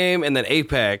that game and then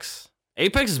Apex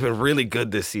has been really good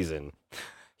this season.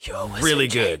 You're a wizard, Really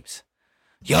good. James.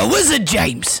 You're a wizard,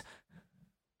 James.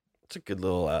 It's a good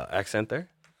little accent there.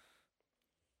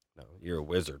 No, you're a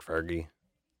wizard, Fergie.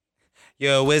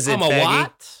 You're a wizard, I'm a faggy.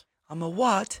 what? I'm a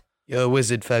what? You're a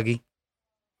wizard, fuggy.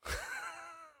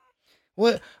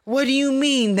 What do you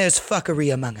mean there's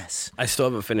fuckery among us? I still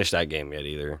haven't finished that game yet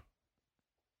either.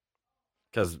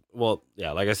 Because, well,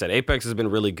 yeah, like I said, Apex has been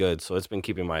really good, so it's been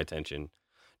keeping my attention.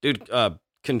 Dude,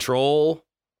 Control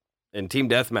and Team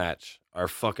Deathmatch are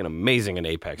fucking amazing in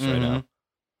Apex right now.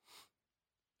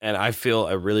 And I feel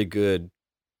a really good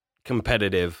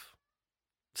competitive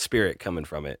spirit coming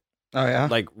from it. Oh, yeah?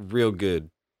 Like, real good.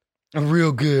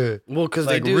 Real good. Well, because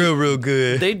Like, they do. real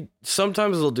good. They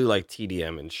sometimes they'll do like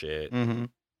TDM and shit. Mm-hmm.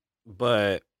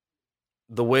 But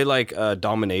the way like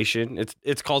domination,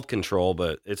 it's called Control,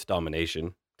 but it's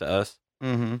domination to us.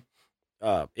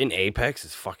 Mm-hmm. In Apex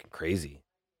is fucking crazy.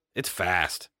 It's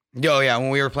fast. Oh, yeah, when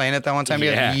we were playing it that one time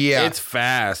together? It's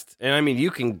fast. And I mean,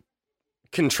 you can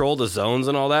control the zones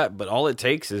and all that, but all it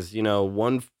takes is,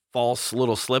 one false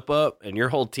little slip up and your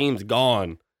whole team's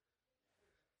gone.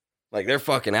 Like they're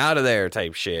fucking out of there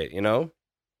type shit, And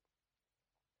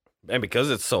because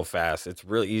it's so fast, it's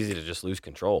really easy to just lose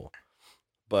control.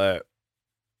 But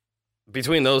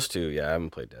between those two, yeah, I haven't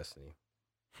played Destiny.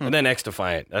 And then X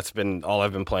Defiant. That's been all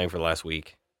I've been playing for the last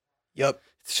week. Yep.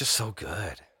 It's just so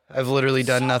good. I've literally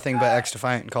done nothing but X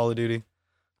Defiant and Call of Duty.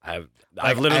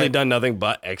 I've literally done nothing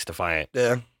but X Defiant.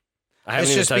 Yeah. I haven't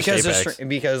It's even just touched Apex.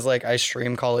 because like I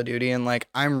stream Call of Duty and like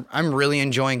I'm really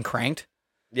enjoying Cranked.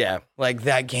 Yeah. Like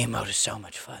that game mode is so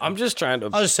much fun. I'm just trying to.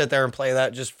 I'll just sit there and play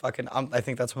that. Just fucking. I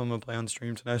think that's what I'm gonna play on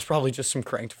stream tonight. It's probably just some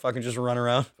Cranked to fucking just run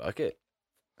around. Fuck it.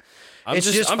 It's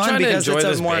just I'm fun trying to because enjoy it's a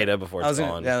this more- beta before it's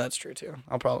gone. Yeah, that's true too.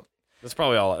 I'll probably.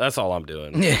 That's all I'm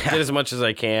doing. Yeah. Get as much as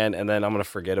I can, and then I'm gonna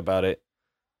forget about it.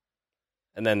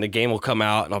 And then the game will come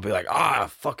out, and I'll be like,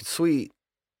 fucking sweet.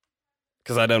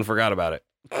 because I done forgot about it.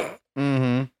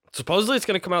 Mm-hmm. Supposedly it's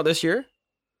going to come out this year.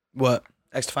 What?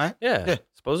 X Defiant? Yeah. Yeah.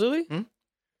 Supposedly. Hmm?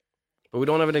 But we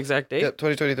don't have an exact date. Yep,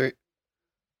 2023.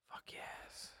 Fuck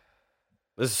yes.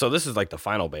 This is like the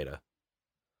final beta.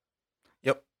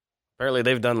 Yep. Apparently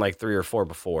they've done like 3 or 4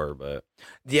 before, but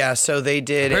Yeah, so they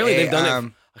did. apparently they've done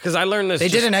it because I learned this. They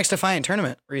did an X Defiant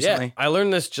tournament recently. Yeah, I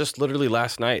learned this just literally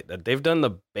last night that they've done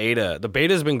the beta. The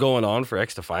beta's been going on for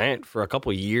X Defiant for a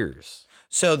couple years.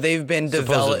 So they've been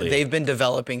Supposedly.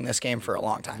 developing this game for a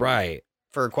long time. Right.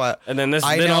 For quite. And then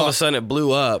I then all know- of a sudden it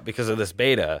blew up because of this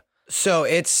beta. So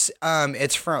it's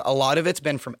from a lot of it's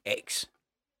been from Aches.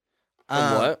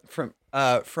 From what?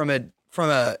 From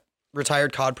a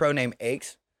retired COD pro named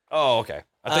Aches. Oh, okay.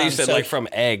 I thought you said so like from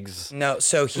eggs. No,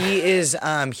 so he is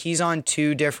he's on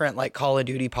 2 different like Call of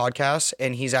Duty podcasts,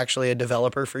 and he's actually a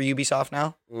developer for Ubisoft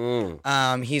now.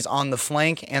 He's on the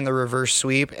Flank and the Reverse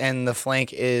Sweep, and the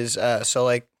Flank is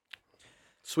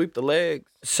Sweep the legs.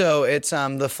 So it's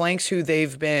the Flanks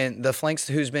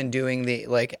who's been doing the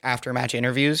like after match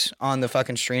interviews on the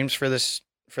fucking streams for this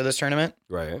tournament.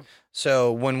 Right.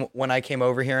 So when I came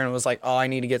over here and was like, oh, I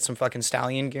need to get some fucking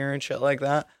Stallion gear and shit like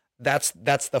that, that's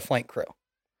the Flank crew.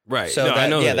 Right. So no, I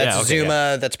know that's okay,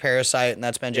 Zuma, that's Parasite, and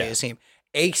that's Ben Yeah. Asim.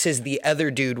 Aches is the other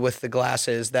dude with the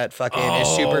glasses that fucking is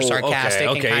super sarcastic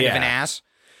and kind of an ass.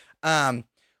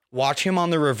 Watch him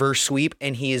on the Reverse Sweep,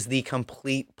 and he is the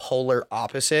complete polar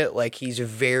opposite. Like, he's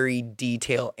very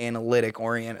detail analytic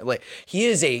oriented. Like,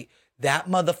 that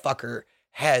motherfucker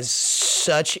has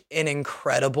such an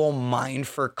incredible mind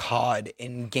for COD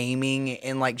and gaming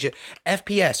and like just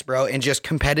FPS, bro, and just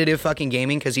competitive fucking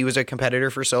gaming, because he was a competitor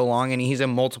for so long, and he's a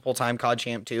multiple time COD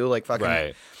champ too. Like fucking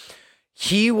Right.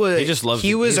 He was he's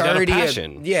got a already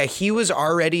passion. he was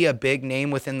already a big name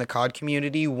within the COD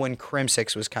community when Crim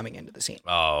 6 was coming into the scene.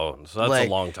 Oh, so that's Like,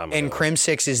 a long time ago. And Crim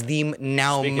 6 is the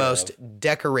now Speaking most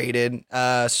decorated. So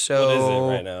what is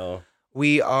it right now?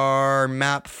 we are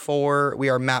map 4.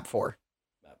 Map 4.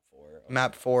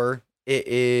 Map 4. It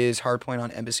is Hardpoint on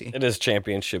Embassy. It is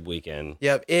championship weekend.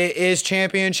 Yep, it is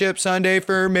Championship Sunday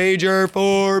for Major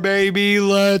 4, baby.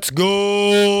 Let's go.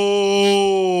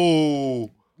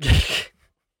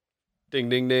 Ding,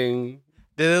 ding, ding.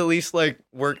 Did it at least like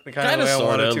work the kind of way I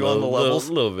wanted to on the levels?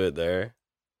 A little bit there.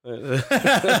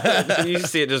 You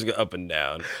see it just go up and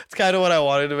down. It's kind of what I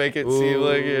wanted to make it seem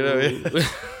like, you know.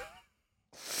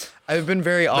 I've been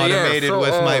very automated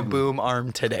with my boom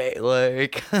arm today.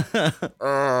 Like,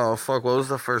 oh fuck! What was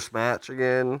the first match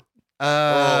again? it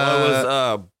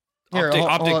was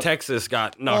Optic Texas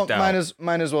got knocked out.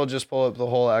 Might as well just pull up the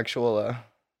whole actual.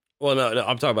 Well, no,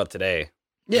 I'm talking about today.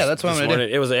 Yeah, that's what I'm gonna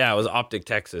do. It was Optic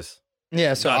Texas.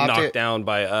 Yeah, so got knocked down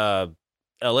by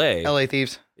LA. LA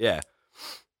Thieves. Yeah,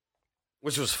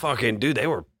 which was fucking dude. They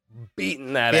were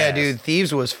beating that. Yeah, ass. dude,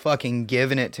 Thieves was fucking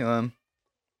giving it to him.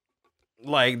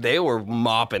 Like they were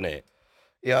mopping it.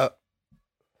 Yep.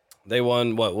 They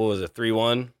won what was it?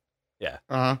 3-1. Yeah.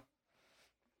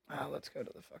 Let's go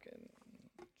to the fucking.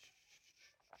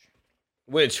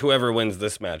 Which whoever wins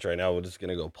this match right now, we're just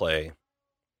gonna go play.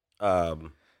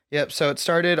 Yep. So it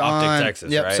started Optic on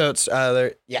Texas, Yep. right? So it's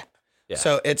yeah.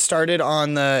 So it started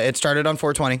on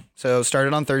 420. So it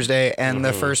started on Thursday, and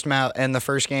the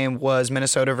first game was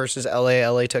Minnesota versus LA.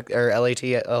 LA took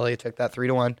that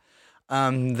 3-1.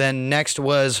 Then next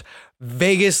was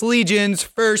Vegas Legion's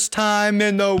first time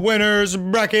in the winners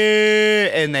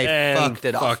bracket, and they fucked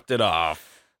it off. Fucked it off.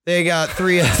 They got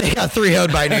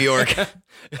 3-0'd by New York.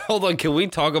 Hold on, can we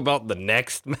talk about the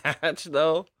next match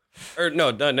though? Or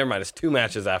no, never mind. It's 2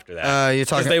 matches after that. You're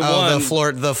talking won.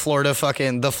 the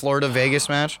Florida Vegas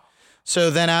match. So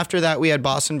then after that we had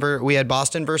Boston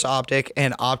versus Optic,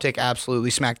 and Optic absolutely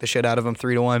smacked the shit out of them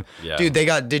 3-1. Yeah. Dude,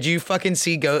 did you fucking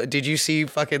see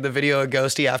fucking the video of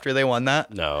Ghosty after they won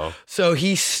that? No. So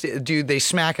they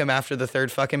smack him after the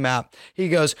 3rd fucking map. He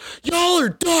goes, "Y'all are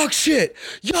dog shit.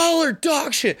 Y'all are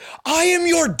dog shit. I am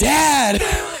your dad."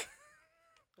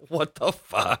 What the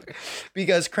fuck?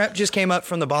 Because Kremp just came up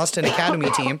from the Boston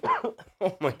Academy team.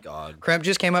 Oh my god. Kremp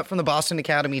just came up from the Boston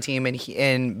Academy team,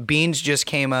 and Beans just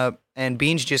came up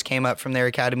from their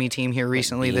academy team here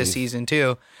recently this season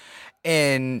too.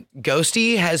 And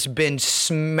Ghosty has been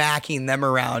smacking them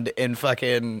around in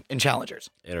challengers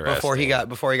before he got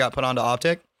put onto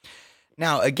Optic.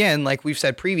 Now, again, like we've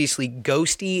said previously,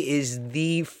 Ghosty is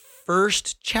the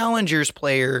first challengers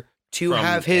player to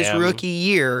have his rookie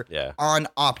year on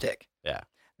Optic. Yeah.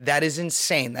 That is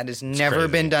insane. That has never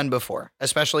been done before,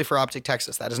 especially for Optic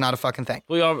Texas. That is not a fucking thing.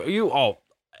 Well,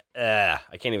 I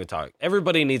can't even talk.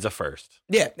 Everybody needs a first.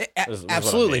 Yeah, is what I'm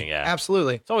absolutely, saying, yeah.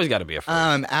 absolutely. It's always got to be a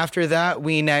first. After that,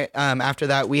 we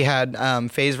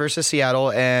had FaZe versus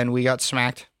Seattle, and we got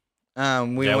smacked.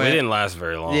 We didn't last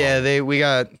very long. Yeah, we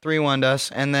got 3-1'd us,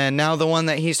 and then now the one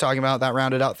that he's talking about that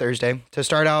rounded out Thursday. To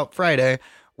start out Friday,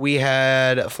 we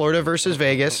had Florida versus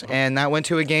Vegas, and that went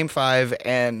to a game 5,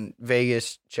 and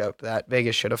Vegas choked that.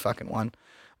 Vegas should have fucking won.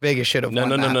 Vegas should have won.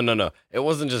 No. It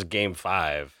wasn't just game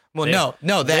 5. Well,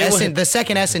 the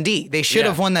second S&D. They should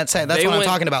have won that set. That's what I'm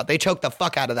talking about. They choked the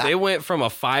fuck out of that. They went from a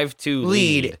 5-2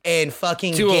 lead and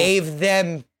fucking gave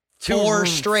them 4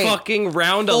 straight. Fucking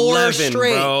round 11,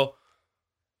 bro.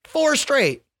 4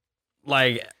 straight.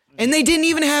 Like, and they didn't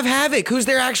even have Havoc, who's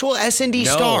their actual S&D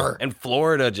star. And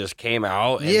Florida just came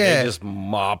out and they just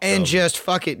mopped them. And just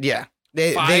fuck it, yeah.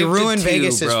 They ruined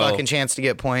Vegas' fucking chance to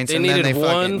get points. They needed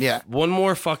one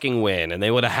more fucking win, and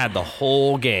they would have had the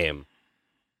whole game.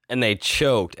 And they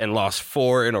choked and lost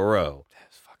 4 in a row. That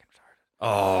was fucking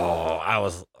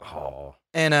retarded.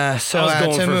 And so I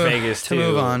was going for Vegas to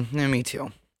move on. Yeah, me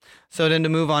too. So then to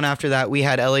move on after that, we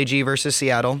had LAG versus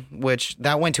Seattle, which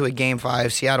that went to a game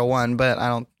 5. Seattle won,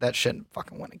 but that shouldn't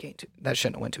fucking win a game 2. That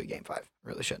shouldn't have went to a game 5.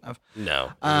 Really shouldn't have.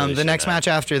 No. The next match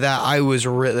after that, it was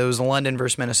London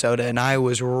versus Minnesota, and I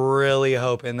was really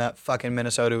hoping that fucking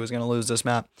Minnesota was going to lose this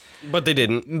map. But they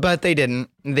didn't.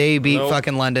 They beat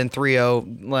fucking London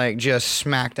 3-0, like just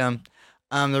smacked them.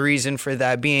 The reason for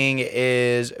that being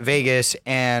is Vegas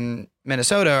and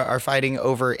Minnesota are fighting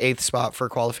over 8th spot for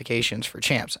qualifications for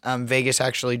champs. Vegas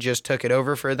actually just took it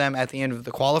over for them at the end of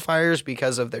the qualifiers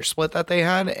because of their split that they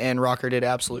had, and Rocker did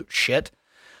absolute shit.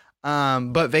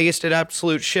 But Vegas did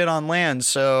absolute shit on land,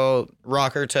 so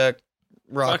Rocker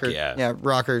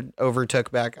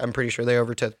overtook back. I'm pretty sure they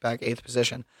overtook back 8th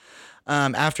position.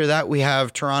 After that, we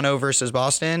have Toronto versus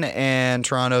Boston, and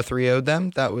Toronto 3-0'd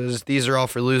them. These are all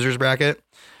for losers bracket.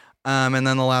 And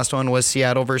then the last one was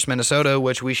Seattle versus Minnesota,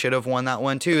 which we should have won that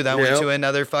one too. That went to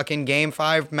another fucking game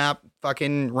 5 map,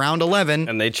 fucking round 11.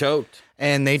 And they choked.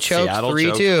 Seattle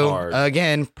 3-2.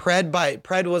 Again,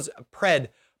 Pred,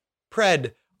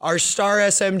 our star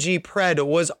SMG Pred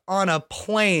was on a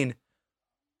plane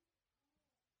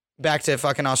back to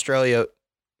fucking Australia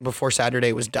before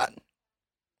Saturday was done.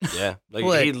 Yeah,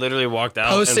 like he literally walked out,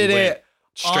 posted and went it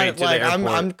straight to the airport.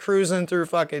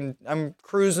 I'm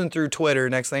cruising through Twitter.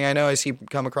 Next thing I know, I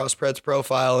come across Pred's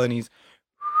profile, and he's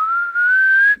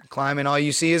climbing. All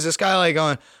you see is this guy like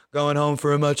going home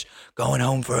for a much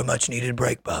needed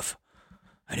break, buff.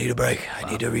 I need a break. I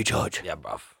need to recharge. Yeah,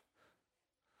 buff.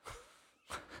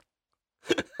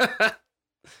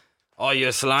 Oh, you're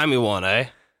a slimy one, eh?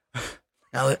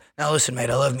 Now listen,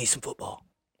 mate. I love me some football.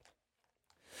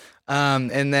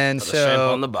 And then Put a shrimp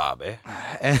on the bobby.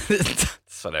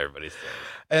 That's what everybody says.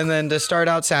 And then to start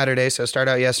out Saturday, so start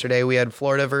out yesterday, we had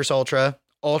Florida versus Ultra.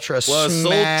 Ultra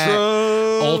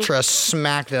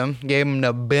smacked them, gave them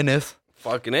the business.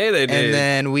 Fucking A, they did. And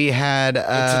then we had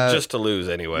just to lose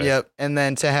anyway. Yep. And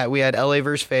then we had LA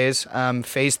versus FaZe.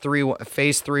 FaZe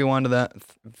 3-1 to the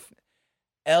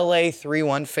LA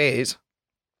 3-1 FaZe.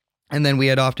 And then we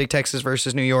had Optic Texas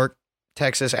versus New York.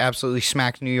 Texas absolutely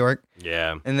smacked New York.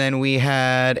 Yeah. And then we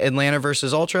had Atlanta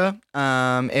versus Ultra.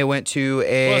 It went to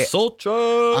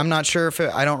Ultra. I'm not sure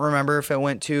I don't remember if it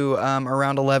went to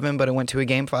around 11, but it went to a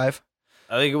game 5.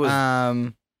 I think it was. I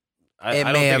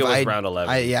don't think it was round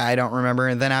 11. I don't remember.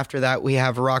 And then after that, we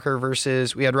had Rocker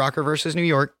versus New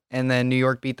York, and then New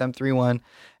York beat them 3-1.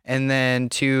 And then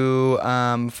to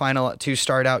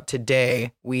start out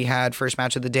today, we had first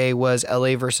match of the day was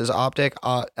LA versus Optic.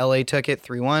 LA took it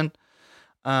 3-1.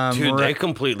 Dude, they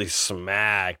completely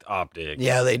smacked Optic.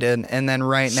 Yeah, they did. And then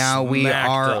right now we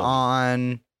are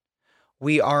on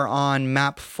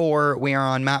map 4. We are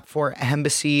on map 4,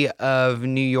 Embassy of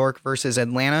New York versus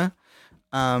Atlanta.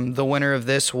 The winner of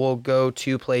this will go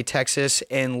to play Texas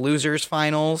in losers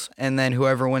finals, and then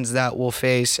whoever wins that will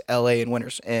face LA in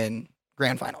winners in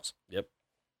grand finals. Yep.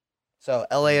 So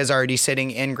LA is already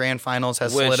sitting in grand finals,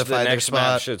 has solidied their spot. The next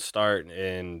match should start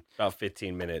in about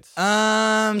 15 minutes.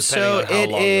 So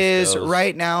it is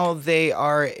right now.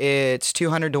 It's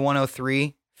 200 to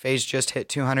 103. FaZe just hit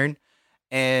 200,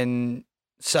 and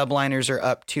subliners are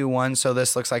up 2-1. So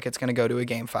this looks like it's going to go to a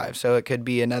game 5. So it could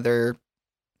be another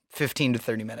 15 to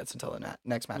 30 minutes until the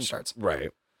next match starts.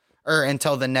 Right. Or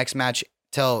until the next match,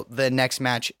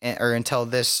 or until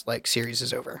this like series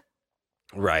is over.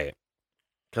 Right.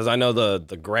 Because I know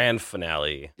the grand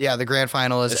finale. Yeah, the grand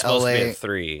final is supposed LA. To be at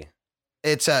 3.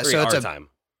 It's so it's time.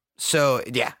 So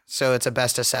yeah, so it's a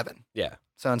best of 7. Yeah.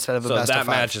 So instead of a So best that of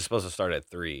 5. match is supposed to start at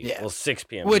 3. Yeah. Well, 6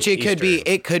 p.m. Which it could be.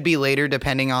 Eastern. It could be later,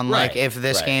 depending on like Right, if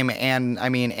this right. game and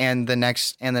the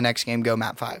next game go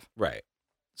map 5. Right.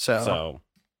 So,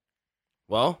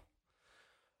 Well,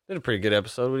 did a pretty good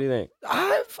episode. What do you think?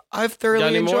 I've thoroughly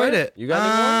any enjoyed more? it. You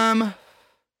got any more?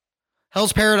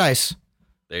 Hell's Paradise.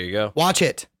 There you go. Watch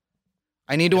it.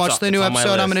 I need to watch the new it's on my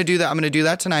episode. I'm list. gonna do that. I'm gonna do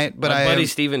that tonight. But My buddy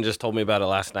Steven just told me about it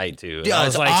last night too. Yeah, I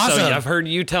was it's like, awesome. so I've heard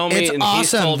you tell me, it's and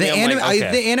he's awesome. told me. The, I'm like,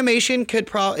 okay. the animation could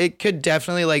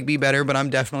definitely like be better, but I'm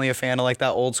definitely a fan of like that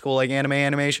old school like anime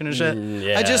animation and shit.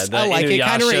 Yeah, I like it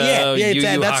kind of. Yeah, Yu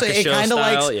Yu that's it. Hakusho Kind of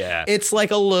style, like yeah. it's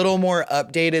like a little more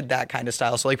updated, that kind of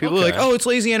style. So like people are like, Okay. oh, it's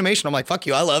lazy animation. I'm like, fuck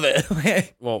you, I love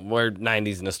it. Well, we're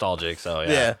 90s nostalgic, so yeah.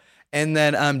 Yeah. And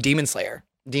then Demon Slayer.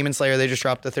 Demon Slayer. They just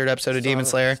dropped the 3rd episode of Demon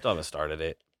Slayer. Still haven't started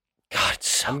it. God, it's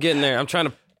so I'm getting there. I'm trying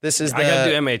to. This is I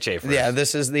gotta do MHA first. Yeah,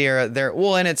 this is the there.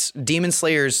 Well, and it's Demon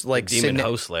Slayer's like Demon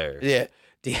Host Slayer. Yeah,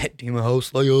 Demon Host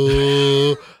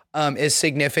Slayer is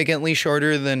significantly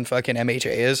shorter than fucking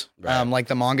MHA is. Right. Like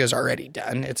the manga's already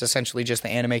done. It's essentially just the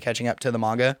anime catching up to the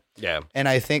manga. Yeah. And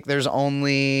I think there's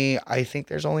only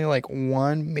like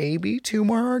 1, maybe 2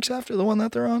 more arcs after the one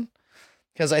that they're on.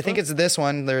 Because I think it's this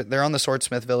one. They're on the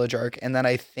Swordsmith Village arc, and then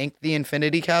I think the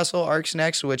Infinity Castle arc's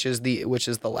next, which is the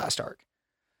last arc.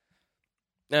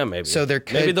 Yeah, maybe. So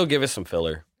maybe they'll give us some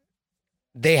filler.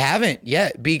 They haven't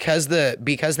yet because the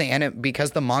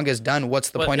manga's done.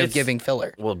 What's the But point of it's- giving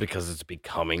filler? Well, because it's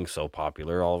becoming so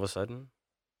popular all of a sudden.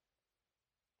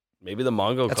 Maybe the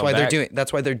manga will That's come why back.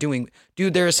 they're doing.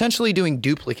 Dude, they're essentially doing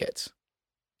duplicates.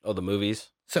 Oh, the movies?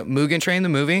 So Mugen Train the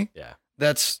movie. Yeah.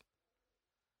 That's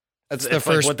the It's like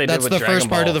first. what they did That's with the Dragon first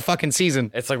part Ball. of the fucking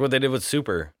season. It's like what they did with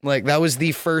Super. Like that was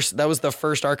the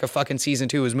first arc of fucking season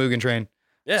 2 was Mugen Train.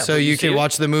 Yeah. So but you see can it?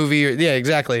 watch the movie. Yeah,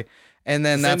 exactly. And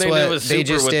then Same that's thing they did what with they Super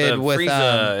just did the with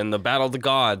Frieza and the Battle of the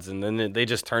Gods, and then they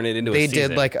just turn it into they a season.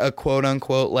 did like a quote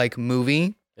unquote like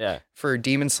movie yeah. for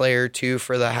Demon Slayer 2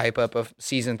 for the hype up of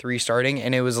season 3 starting,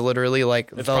 and it was literally like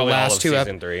It's the probably all last of 2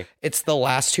 season 3. It's the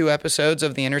last 2 episodes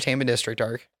of the Entertainment District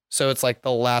arc. So it's like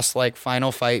the last like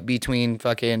final fight between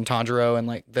fucking Tanjiro and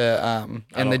like the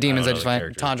and the demons that know he's the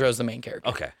fighting. characters. Tanjiro's the main character.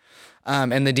 Okay.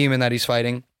 And the demon that he's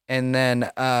fighting. And then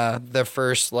the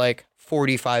first like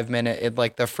 45-minute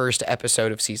like the first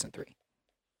episode of season 3.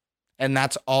 And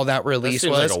that's all that That release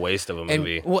seems was. like a waste of a And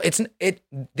movie. well,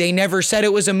 they never said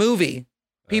it was a movie.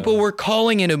 People were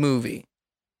calling it a movie.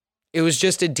 It was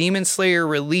just a Demon Slayer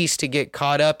release to get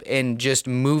caught up in just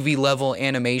movie level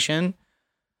animation,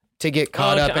 to get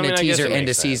caught up in a I guess teaser it makes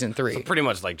into sense. season 3. So pretty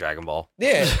much like Dragon Ball.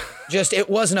 Yeah,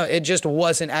 it just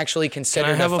wasn't actually Can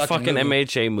considered I have a a fucking movie.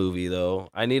 MHA movie though?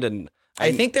 I need a.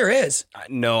 I think there is.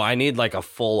 No, I need like a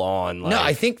full on. Like, No,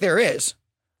 I think there is.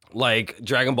 like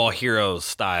Dragon Ball Heroes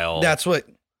style. That's what.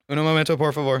 Uno momento,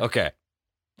 por favor. Okay.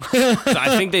 So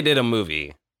I think they did a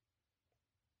movie.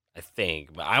 I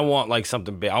think, but I want like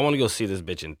something big. I want to go see this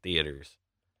bitch in theaters,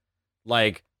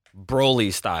 like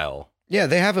Broly style. Yeah,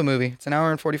 they have a movie. It's an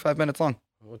hour and 45 minutes long.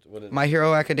 What is? My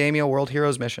Hero Academia World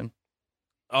Heroes Mission.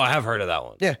 Oh, I have heard of that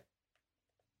one. Yeah.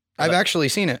 I've actually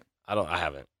seen it. I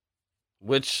haven't.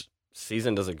 Which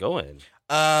season does it go in?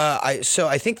 I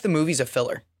think the movie's a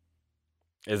filler.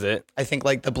 Is it? I think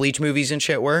like the Bleach movies and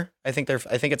shit were. I think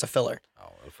it's a filler.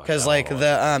 Oh, fuck, Because I like don't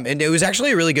know. and it was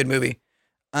actually a really good movie.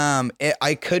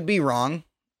 I could be wrong.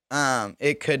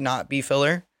 It could not be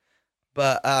filler,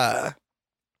 but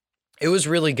it was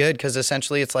really good because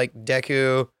essentially it's like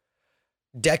Deku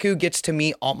gets to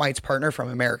meet All Might's partner from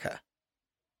America.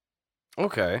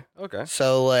 Okay.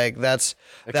 So like that's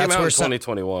It came out where in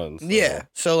 2021. So. yeah.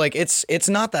 So like it's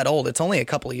not that old. It's only a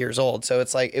couple of years old. So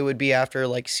it's like it would be after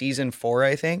like season 4,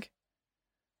 I think.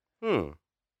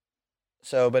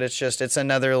 So, but it's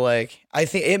another like I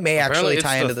think it may Apparently actually it's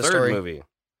tie into the third story. movie.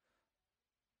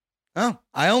 Oh,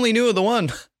 I only knew of the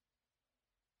one.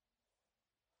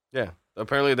 Yeah.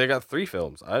 Apparently they got 3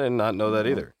 films. I did not know that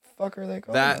either. Fuck are they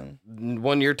called? That then?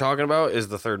 one you're talking about is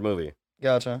the 3rd movie.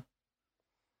 Gotcha.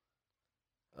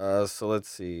 So let's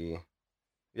see.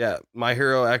 Yeah, My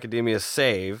Hero Academia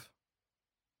Save,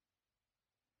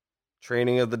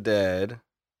 Training of the Dead,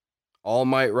 All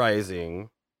Might Rising.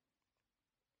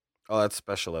 Oh, that's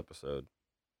special episode.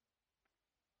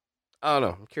 I don't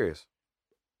know. I'm curious.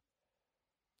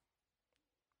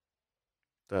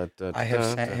 I have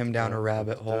sent him down a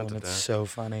rabbit hole, and it's so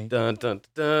funny. Dun, dun,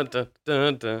 dun, dun,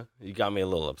 dun, dun. You got me a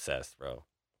little obsessed, bro.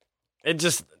 It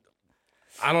just,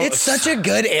 I don't. It's such a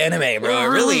good anime, bro. It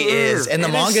really is, and the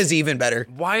It is. manga's even better.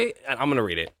 Why? I'm gonna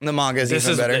read it. The manga's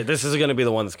even better. This is gonna be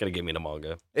the one that's gonna get me the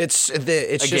manga. It's just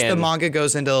the Again. manga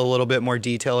goes into a little bit more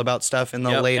detail about stuff in the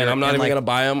Yep, later. and I'm not even like, gonna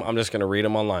buy them. I'm just gonna read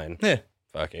them online. Yeah.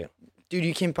 Fuck it. Dude,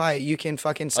 you can buy. You can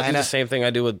fucking I'll do sign the up. same thing I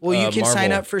do with Well, you can Marvel.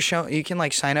 sign up for show. You can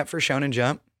like sign up for Shonen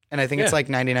Jump, and I think it's Yeah. like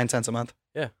 99 cents a month.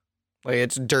 Yeah. Like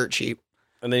it's dirt cheap.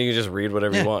 And then you can just read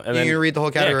whatever you want. And you then can read the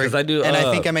whole category. because I do. And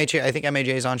I think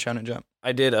MAJ's on Shonen Jump.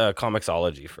 I did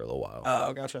Comixology for a little while.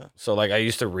 Oh, gotcha. So like I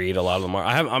used to read a lot of the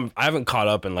I haven't caught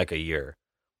up in like a year.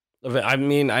 I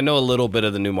mean, I know a little bit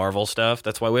of the new Marvel stuff.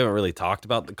 That's why we haven't really talked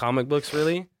about the comic books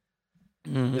really.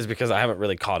 Is because I haven't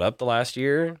really caught up the last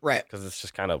year. Right. Because it's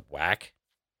just kind of whack.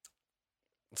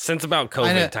 Since about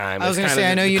COVID time. I was it's gonna kinda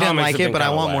say I know the you didn't comics like have it, been but I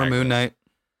kinda want more whack. Moon Knight.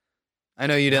 I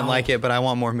know you didn't No. like it, but I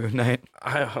want more Moon Knight.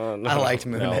 I liked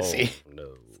Moon Knight. See?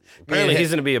 No. Apparently Yeah.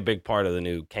 he's gonna be a big part of the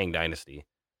new Kang Dynasty.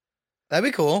 That'd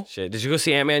be cool. Shit. Did you go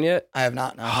see Ant-Man yet? I have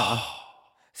not. No.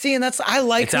 See, and I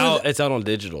like. It's out. It's out on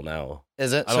digital now.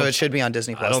 Is it? I So don't- it should be on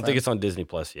Disney Plus. I don't think then. it's on Disney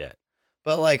Plus yet.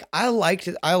 But like, I liked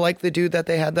the dude that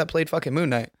they had that played fucking Moon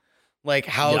Knight. Like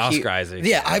how Yeah, he, Oscar Isaac.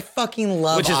 Yeah, I fucking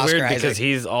love. Which is Oscar weird Isaac. because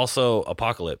he's also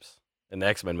Apocalypse in the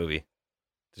X-Men movie.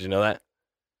 Did you know that?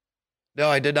 No,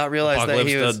 I did not realize that Apocalypse,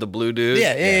 he was. the blue dude.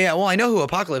 Yeah. Well, I know who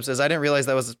Apocalypse is. I didn't realize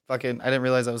that was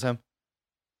him.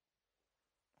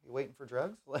 You waiting for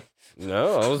drugs? Like,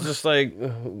 No, I was just like,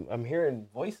 I'm hearing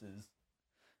voices.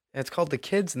 it's called The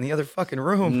Kids in the other fucking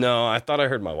room. No, I thought I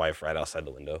heard my wife right outside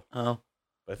the window. Oh,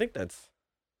 But I think that's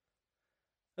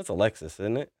Alexis,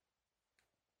 isn't it?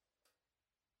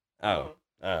 Oh.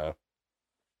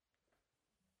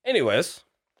 Anyways.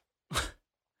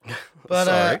 but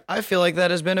Sorry. I feel like that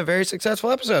has been a very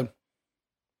successful episode.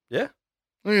 Yeah.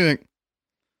 What do you think?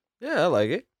 Yeah, I like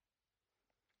it.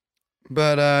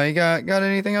 But you got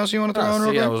anything else you want to throw in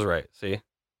real See, I quick? was right. See?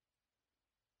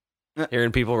 Uh,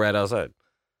 Hearing people right outside.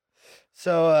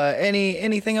 So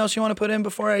anything else you want to put in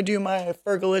before I do my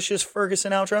Fergalicious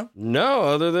Ferguson outro? No,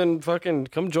 other than fucking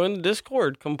come join the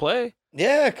Discord. Come play.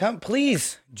 Yeah, come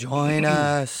please join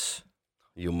us.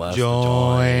 You must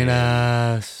Join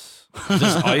us.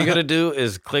 Just all you gotta do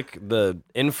is click the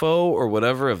info or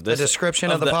whatever of The this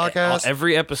description of the podcast.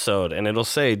 every episode, and it'll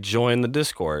say join the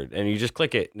Discord, and you just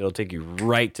click it, and it'll take you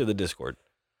right to the Discord.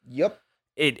 Yep.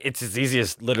 It's as easy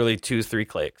as literally 2-3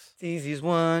 clicks. It's easy as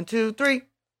 1, 2, 3.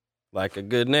 Like a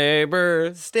good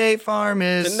neighbor, State Farm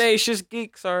is. tenacious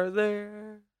geeks are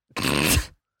there.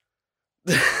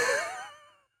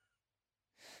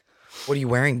 What are you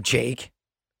wearing, Jake?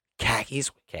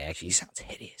 Khakis. She Khakis. sounds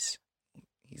hideous.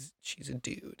 She's a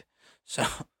dude. So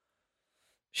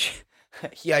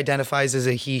he identifies as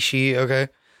a he, she, okay?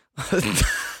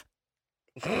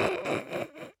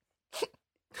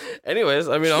 Anyways,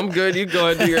 I mean, I'm good. You go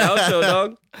ahead and do your outro,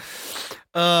 dog.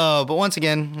 But once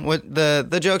again, what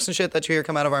the jokes and shit that you hear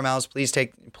come out of our mouths, please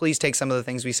take some of the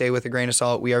things we say with a grain of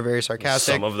salt. We are very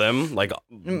sarcastic. Some of them, like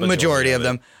Majority of it.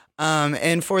 them.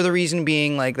 And for the reason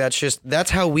being, like, that's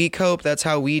how we cope. That's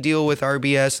how we deal with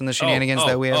RBS and the shenanigans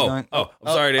that we have going. I'm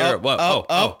sorry to interrupt. What? I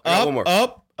got one more.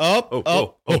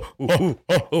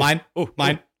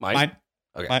 Mine.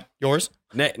 Okay. Yours.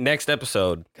 Next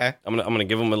episode. Okay. I'm gonna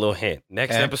give them a little hint.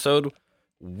 Next Okay. episode,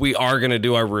 we are gonna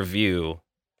do our review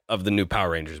of the new Power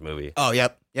Rangers movie. Oh,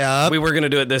 yep. We were gonna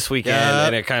do it this weekend, Yep.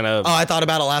 and it kind of Oh, I thought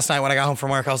about it last night when I got home from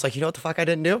work. I was like, you know what the fuck I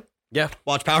didn't do? yeah,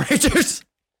 Watch Power Rangers.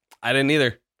 I didn't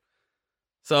either.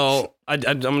 So I'm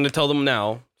gonna tell them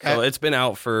now. So Okay. it's been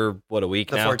out for what, a week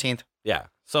The now? 14th. Yeah.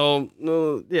 So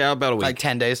about a week. Like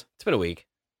 10 days. It's been a week,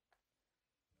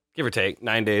 give or take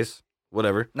 9 days,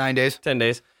 whatever, 9 days. 10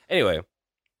 days. Anyway,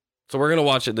 so we're gonna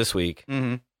watch it this week.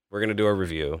 Mm-hmm. We're gonna do a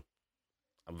review.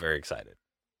 I'm very excited.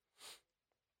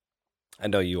 I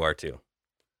know you are too.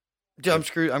 Dude,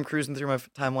 I'm cruising through my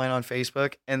timeline on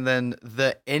Facebook, and then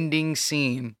the ending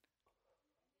scene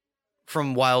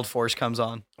from Wild Force comes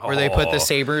on, where they put Oh. the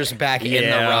sabers back in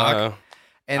the rock,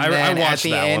 and then at watched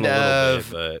the that end one a little of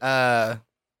bit, but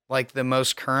like the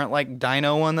most current like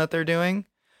Dino one that they're doing,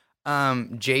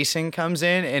 Jason comes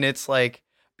in, and it's like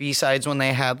B-sides when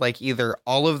they had like either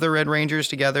all of the Red Rangers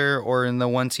together, or in the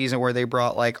one season where they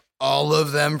brought like all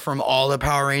of them from all the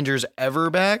Power Rangers ever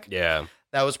back. yeah,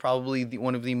 That was probably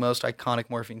one of the most iconic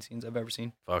morphing scenes I've ever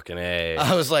seen. fucking A.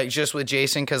 I was like, just with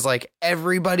Jason, because like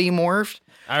everybody morphed,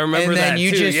 I remember and then that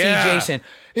you too. just yeah. see Jason.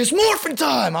 It's morphin'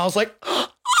 time. I was like,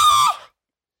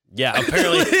 Yeah,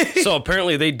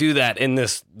 apparently they do that in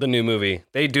the new movie.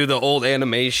 They do the old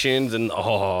animations and the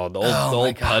old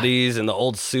my God. putties and the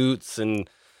old suits, and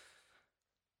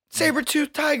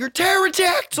Saber-tooth tiger,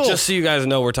 pterodactyl. just so you guys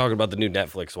know, we're talking about the new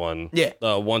Netflix one. Yeah.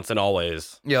 The Once and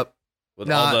Always. Yep. With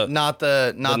all Not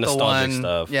the nostalgic one.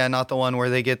 stuff. Yeah, not the one where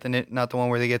they get the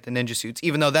ninja suits.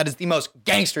 Even though that is the most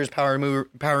gangsters Power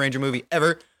Ranger movie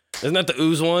ever. Isn't that the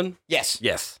Ooze one? Yes.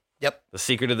 Yes. Yep. The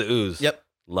Secret of the Ooze. Yep.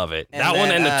 Love it. And that one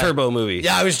then, and the Turbo movie.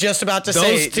 Yeah, I was just about to Those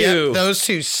say two. those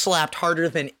two slapped harder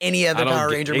than any other Power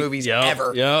Ranger movies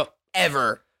ever. Yep.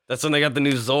 Ever. That's when they got the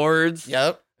new Zords.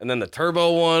 Yep. And then the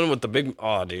Turbo one with the big.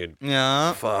 Oh, dude.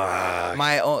 Yeah. Fuck.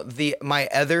 My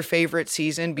other favorite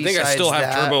season I besides think I still have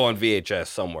that, Turbo on VHS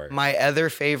somewhere. My other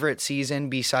favorite season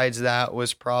besides that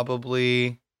was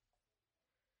probably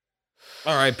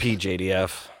R.I.P.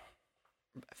 JDF.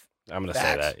 I'm gonna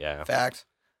say that. Yeah. Fact.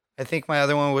 I think my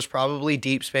other one was probably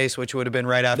Deep Space, which would have been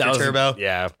right after Turbo.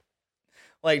 Yeah.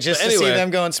 Like just But to see anyway. them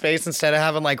go in space instead of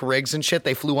having like rigs and shit,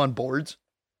 they flew on boards.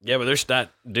 Yeah, but there's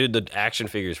that dude. The action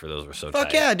figures for those were so. Fuck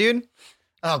tight. yeah, dude.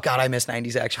 Oh god, I miss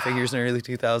 90s action figures in the early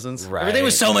 2000s. Right. Everything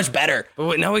was so much better. But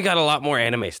wait, now we got a lot more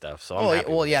anime stuff. So I'm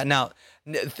happy. Well, yeah. Now,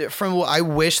 from what I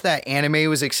wish that anime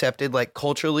was accepted, like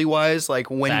culturally wise, like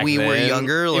when Back we were then,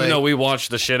 younger. Like, even though we watched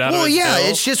the shit out well, of it. yeah, still.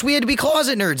 it's just we had to be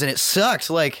closet nerds, and it sucked.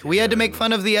 Like we had to make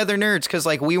fun of the other nerds because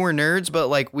like we were nerds, but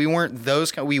like we weren't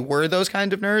those. We were those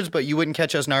kind of nerds, but you wouldn't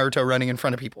catch us Naruto running in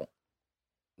front of people.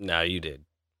 No, you did.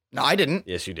 No, I didn't.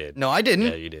 Yes, you did. No, I didn't.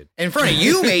 Yeah, you did. In front of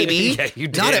you, maybe. Yeah, you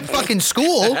did. Not at fucking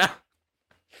school.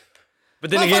 But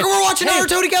then Motherfucker, again, we're watching hey,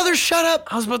 Naruto together. Shut up.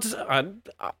 I was about to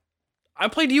say, I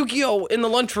played Yu-Gi-Oh in the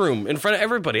lunchroom in front of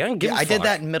everybody. I didn't give a I did fuck.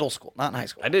 that in middle school, not in high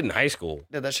school. I did in high school.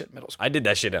 did that shit in middle school. I did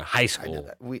that shit in high I school. did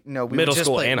that. We middle Middle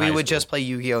school and high we would school. just play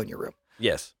Yu-Gi-Oh in your room.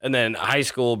 Yes, and then high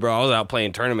school, bro. I was out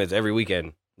playing tournaments every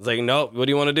weekend. It's like, nope. What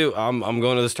do you want to do? I'm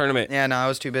going to this tournament. Yeah, no, I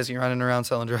was too busy running around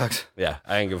selling drugs. Yeah,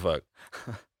 I ain't give a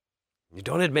fuck. You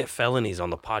don't admit felonies on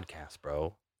the podcast,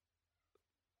 bro.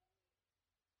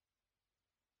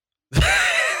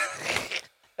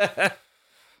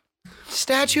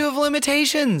 Statue of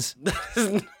limitations.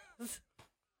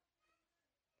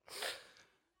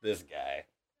 This guy.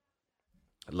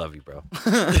 I love you, bro.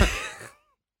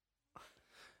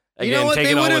 You Again, know what? take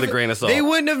They it all would've- with a grain of salt. They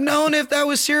wouldn't have known if that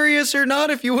was serious or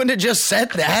not if you wouldn't have just said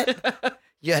that.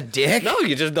 You dick. No,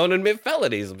 you just don't admit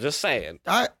felonies. I'm just saying.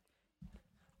 I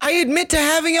admit to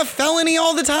having a felony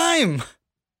all the time.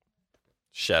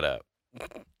 Shut up.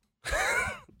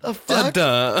 The fuck?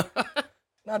 Duh.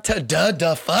 Not to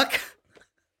duh fuck.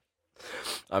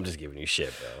 I'm just giving you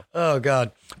shit, bro. Oh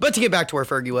God. But to get back to where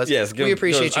Fergie was. Yes, we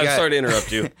appreciate you I'm guys. sorry to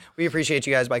interrupt you. We appreciate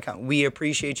you guys we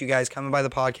appreciate you guys coming by the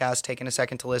podcast, taking a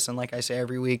second to listen. Like I say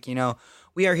every week, you know,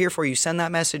 we are here for you. Send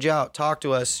that message out. Talk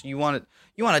to us. You want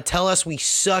to tell us we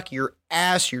suck, your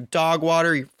ass, your dog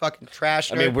water, your fucking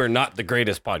trash. I mean, we're not the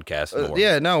greatest podcast in the world.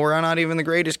 yeah, no, we're not even the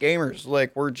greatest gamers.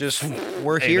 Like we're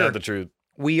Ain't here. that the truth?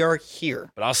 We are here.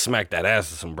 But I'll smack that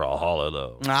ass at some Brawlhalla,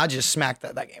 though. I just smacked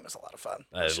that. That game was a lot of fun.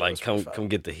 That shit Like, was pretty come fun.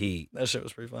 get the heat. That shit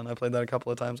was pretty fun. I played that a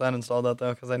couple of times. I uninstalled that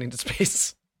though because I needed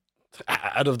space.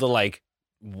 Out of the,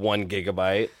 1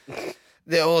 gigabyte.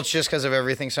 Yeah, well, it's just because of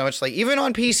everything so much. Like even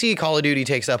on PC, Call of Duty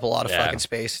takes up a lot of Yeah. fucking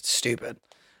space. It's stupid.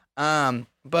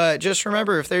 But just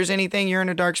remember, if there's anything you're in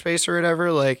a dark space or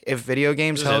whatever, like if video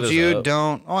games Just hit help us you, up.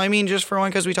 don't. Oh, I mean, just for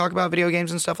one, because we talk about video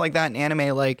games and stuff like that in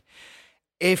anime. Like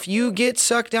if you get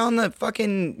sucked down the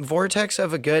fucking vortex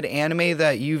of a good anime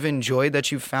that you've enjoyed,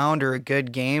 that you've found, or a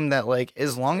good game that, like,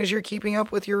 as long as you're keeping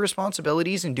up with your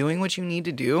responsibilities and doing what you need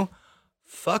to do,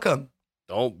 fuck them.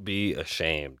 Don't be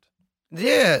ashamed.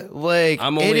 Yeah, like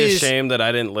I'm only ashamed that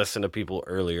I didn't listen to people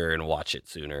earlier and watch it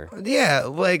sooner. Yeah,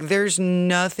 like there's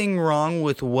nothing wrong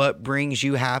with what brings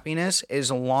you happiness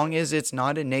as long as it's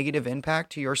not a negative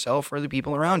impact to yourself or the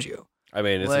people around you. I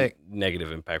mean, it's Like- a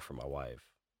negative impact for my wife.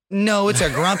 No, it's a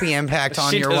grumpy impact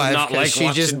on She your does wife not because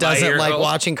like she just watching My doesn't like Hero.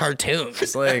 watching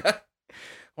cartoons.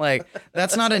 Like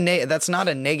that's not a negative. That's not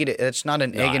a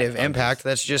negative I'm impact. just-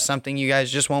 That's just something you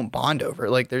guys just won't bond over.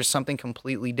 Like there's something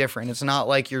completely different. It's not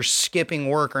like you're skipping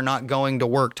work or not going to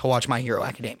work to watch My Hero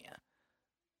Academia.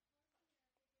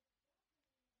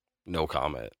 No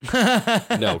comment.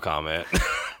 No comment.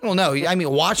 Well, no, I mean,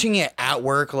 watching it at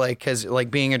work, like, cause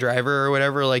like being a driver or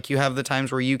whatever, like you have the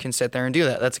times where you can sit there and do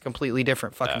that. That's a completely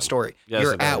different fucking story. Yeah,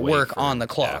 You're so gotta at wait work for- on the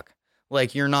clock.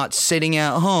 Like you're not sitting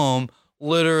at home,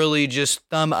 literally just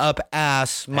thumb up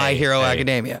ass My Hey, Hero hey.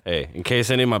 Academia. Hey, in case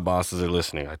any of my bosses are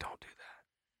listening, I don't do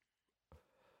that.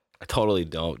 I totally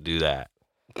don't do that.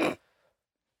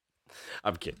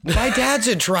 I'm kidding. My dad's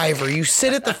a driver. You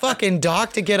sit at the fucking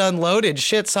dock to get unloaded.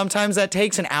 Shit, sometimes that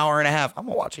takes an hour and a half. I'm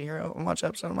gonna watch a Hero. I'm gonna watch an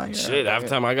episode of My Hero. Shit, every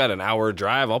time I got an hour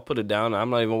drive, I'll put it down. I'm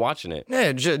not even watching it.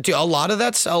 Yeah, dude, a lot of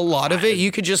it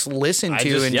you could just listen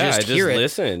to I and just hear it.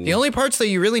 listen. The only parts that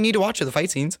you really need to watch are the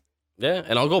fight scenes. Yeah,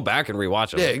 and I'll go back and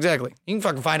rewatch them. Yeah, exactly. You can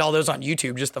fucking find all those on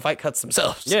YouTube, just the fight cuts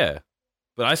themselves. Yeah.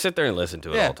 But I sit there and listen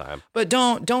to it Yeah. all the time. But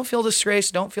don't feel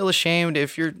disgraced. Don't feel ashamed.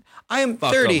 If you're, I am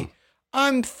Fuck 30. 'em.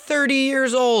 I'm 30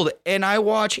 years old and I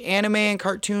watch anime and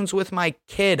cartoons with my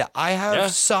kid. I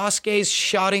have Sasuke's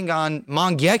Sharingan,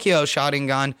 Mangekyo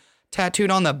Sharingan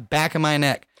tattooed on the back of my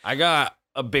neck. I got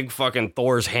a big fucking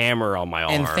Thor's hammer on my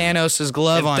arm. And Thanos'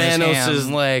 glove on his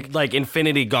hand. Like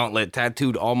Infinity Gauntlet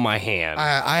tattooed on my hand.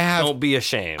 I have. Don't be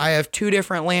ashamed. I have 2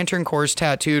 different Lantern Corps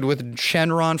tattooed with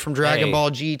Shenron from Dragon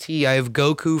Ball GT. I have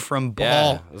Goku from Ball.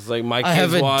 Yeah, it's like my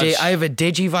kids watch. I have a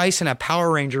Digivice and a Power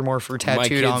Ranger morpher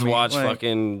tattooed on me. My kids watch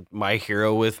fucking My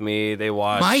Hero with me. They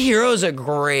watch. My Hero is a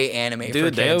great anime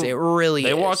for kids. It really is.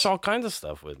 They watch all kinds of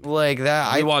stuff with me. Like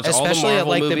that. We watch especially all the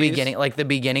Marvel at movies. the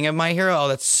beginning of My Hero. Oh,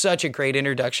 that's such a great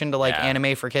introduction to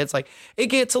anime for kids. Like it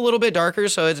gets a little bit darker,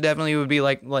 so it definitely would be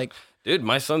like. Dude,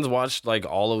 my son's watched like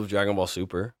all of Dragon Ball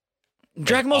Super.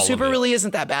 Dragon Ball Super really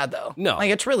isn't that bad though. No, like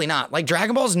it's really not. Like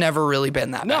Dragon Ball's never really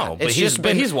been that bad. No, but he's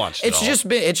watched. It's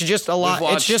just a lot.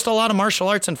 It's just a lot of martial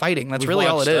arts and fighting. That's really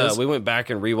all it is. We went back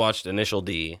and rewatched Initial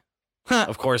D.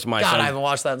 Of course, my son. I haven't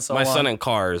watched that in so long. My son in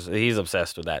Cars, he's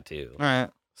obsessed with that too. All right.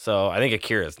 So I think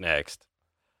Akira's next.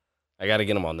 I got to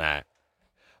get him on that.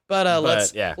 But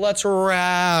let's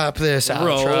wrap this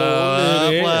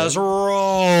outro. Let's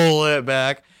roll it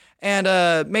back.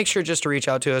 And make sure just to reach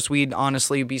out to us. We'd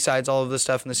honestly, besides all of this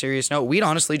stuff in the serious note, we'd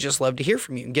honestly just love to hear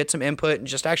from you and get some input and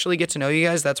just actually get to know you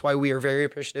guys. That's why we are very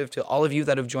appreciative to all of you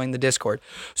that have joined the Discord.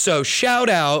 So shout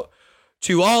out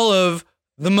to all of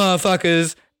the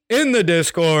motherfuckers in the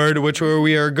Discord, which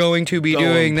we are going to be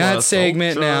doing that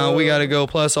segment now. We got to go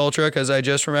plus ultra because I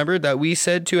just remembered that we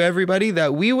said to everybody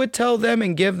that we would tell them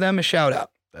and give them a shout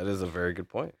out. That is a very good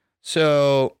point.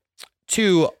 So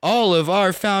to all of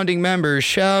our founding members,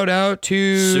 shout out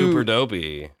to Super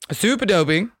Dopey.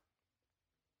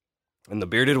 And the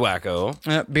Bearded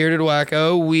Wacko. Bearded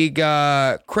Wacko. We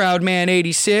got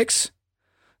Crowdman86,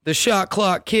 the Shot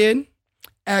Clock Kid,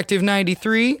 Active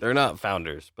 93. They're not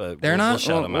founders, but they're not. We'll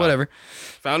shout them out. Whatever.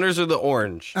 Founders are the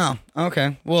orange. Oh,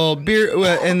 okay. Well,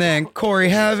 and then Corey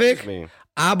Havoc,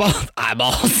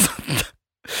 eyeballs,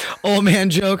 Old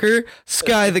Man Joker,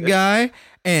 Sky the Guy,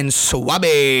 and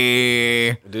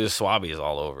Swabby. Dude, Swabby is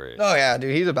all over it. Oh yeah,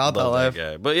 dude, he's about that life.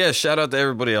 Guy. But yeah, shout out to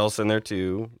everybody else in there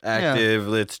too. Active,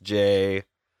 Litz J,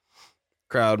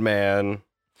 Crowdman.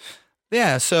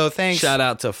 Yeah. So thanks. Shout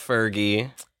out to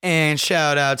Fergie. And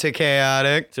shout out to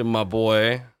Chaotic. To my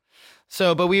boy.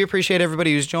 So, but we appreciate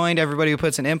everybody who's joined, everybody who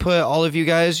puts an input, all of you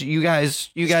guys that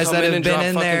have been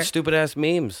in there. Stupid ass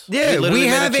memes. Yeah, we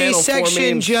have a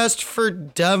section just for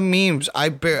dumb memes. I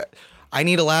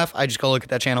need a laugh. I just go look at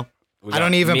that channel. I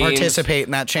don't even participate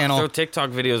in that channel. Throw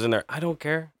TikTok videos in there. I don't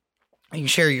care. You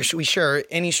share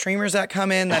any streamers that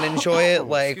come in that enjoy it.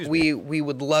 Like we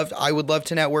would love. I would love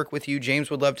to network with you. James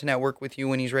would love to network with you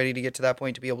when he's ready to get to that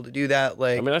point to be able to do that.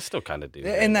 Like, I mean, I still kind of do.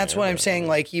 And that's what I'm saying.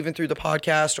 Like even through the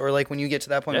podcast or like when you get to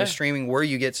that point with streaming where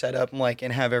you get set up and like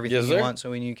and have everything you want.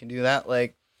 So when you can do that,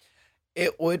 like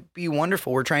it would be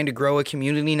wonderful. We're trying to grow a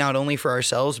community not only for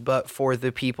ourselves but for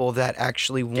the people that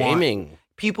actually want gaming.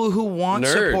 People who want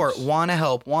support, want to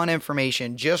help, want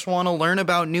information, just want to learn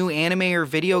about new anime or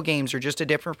video games or just a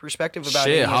different perspective about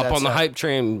it. Hop on the hype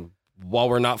train while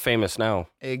we're not famous now.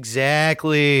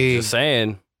 Exactly.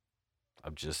 I'm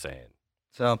just saying.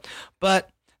 So, but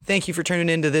thank you for tuning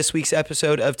into this week's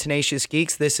episode of Tenacious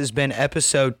Geeks. This has been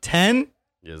episode 10.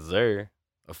 Yes, sir.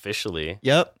 Officially.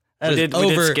 Yep. We did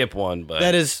skip one, but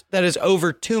that is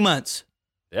over 2 months.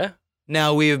 Yeah.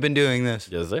 Now we have been doing this.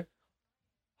 Yes, sir.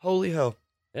 Holy ho.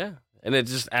 Yeah. And it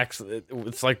just acts,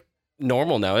 it's like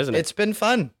normal now, isn't it? It's been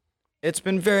fun. It's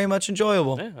been very much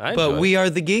enjoyable. Yeah, but we are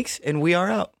the Geeks and we are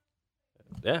out.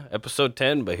 Yeah. Episode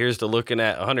 10, but here's to looking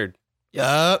at 100.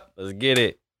 Yup. Let's get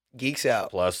it. Geeks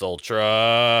out. Plus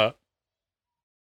Ultra.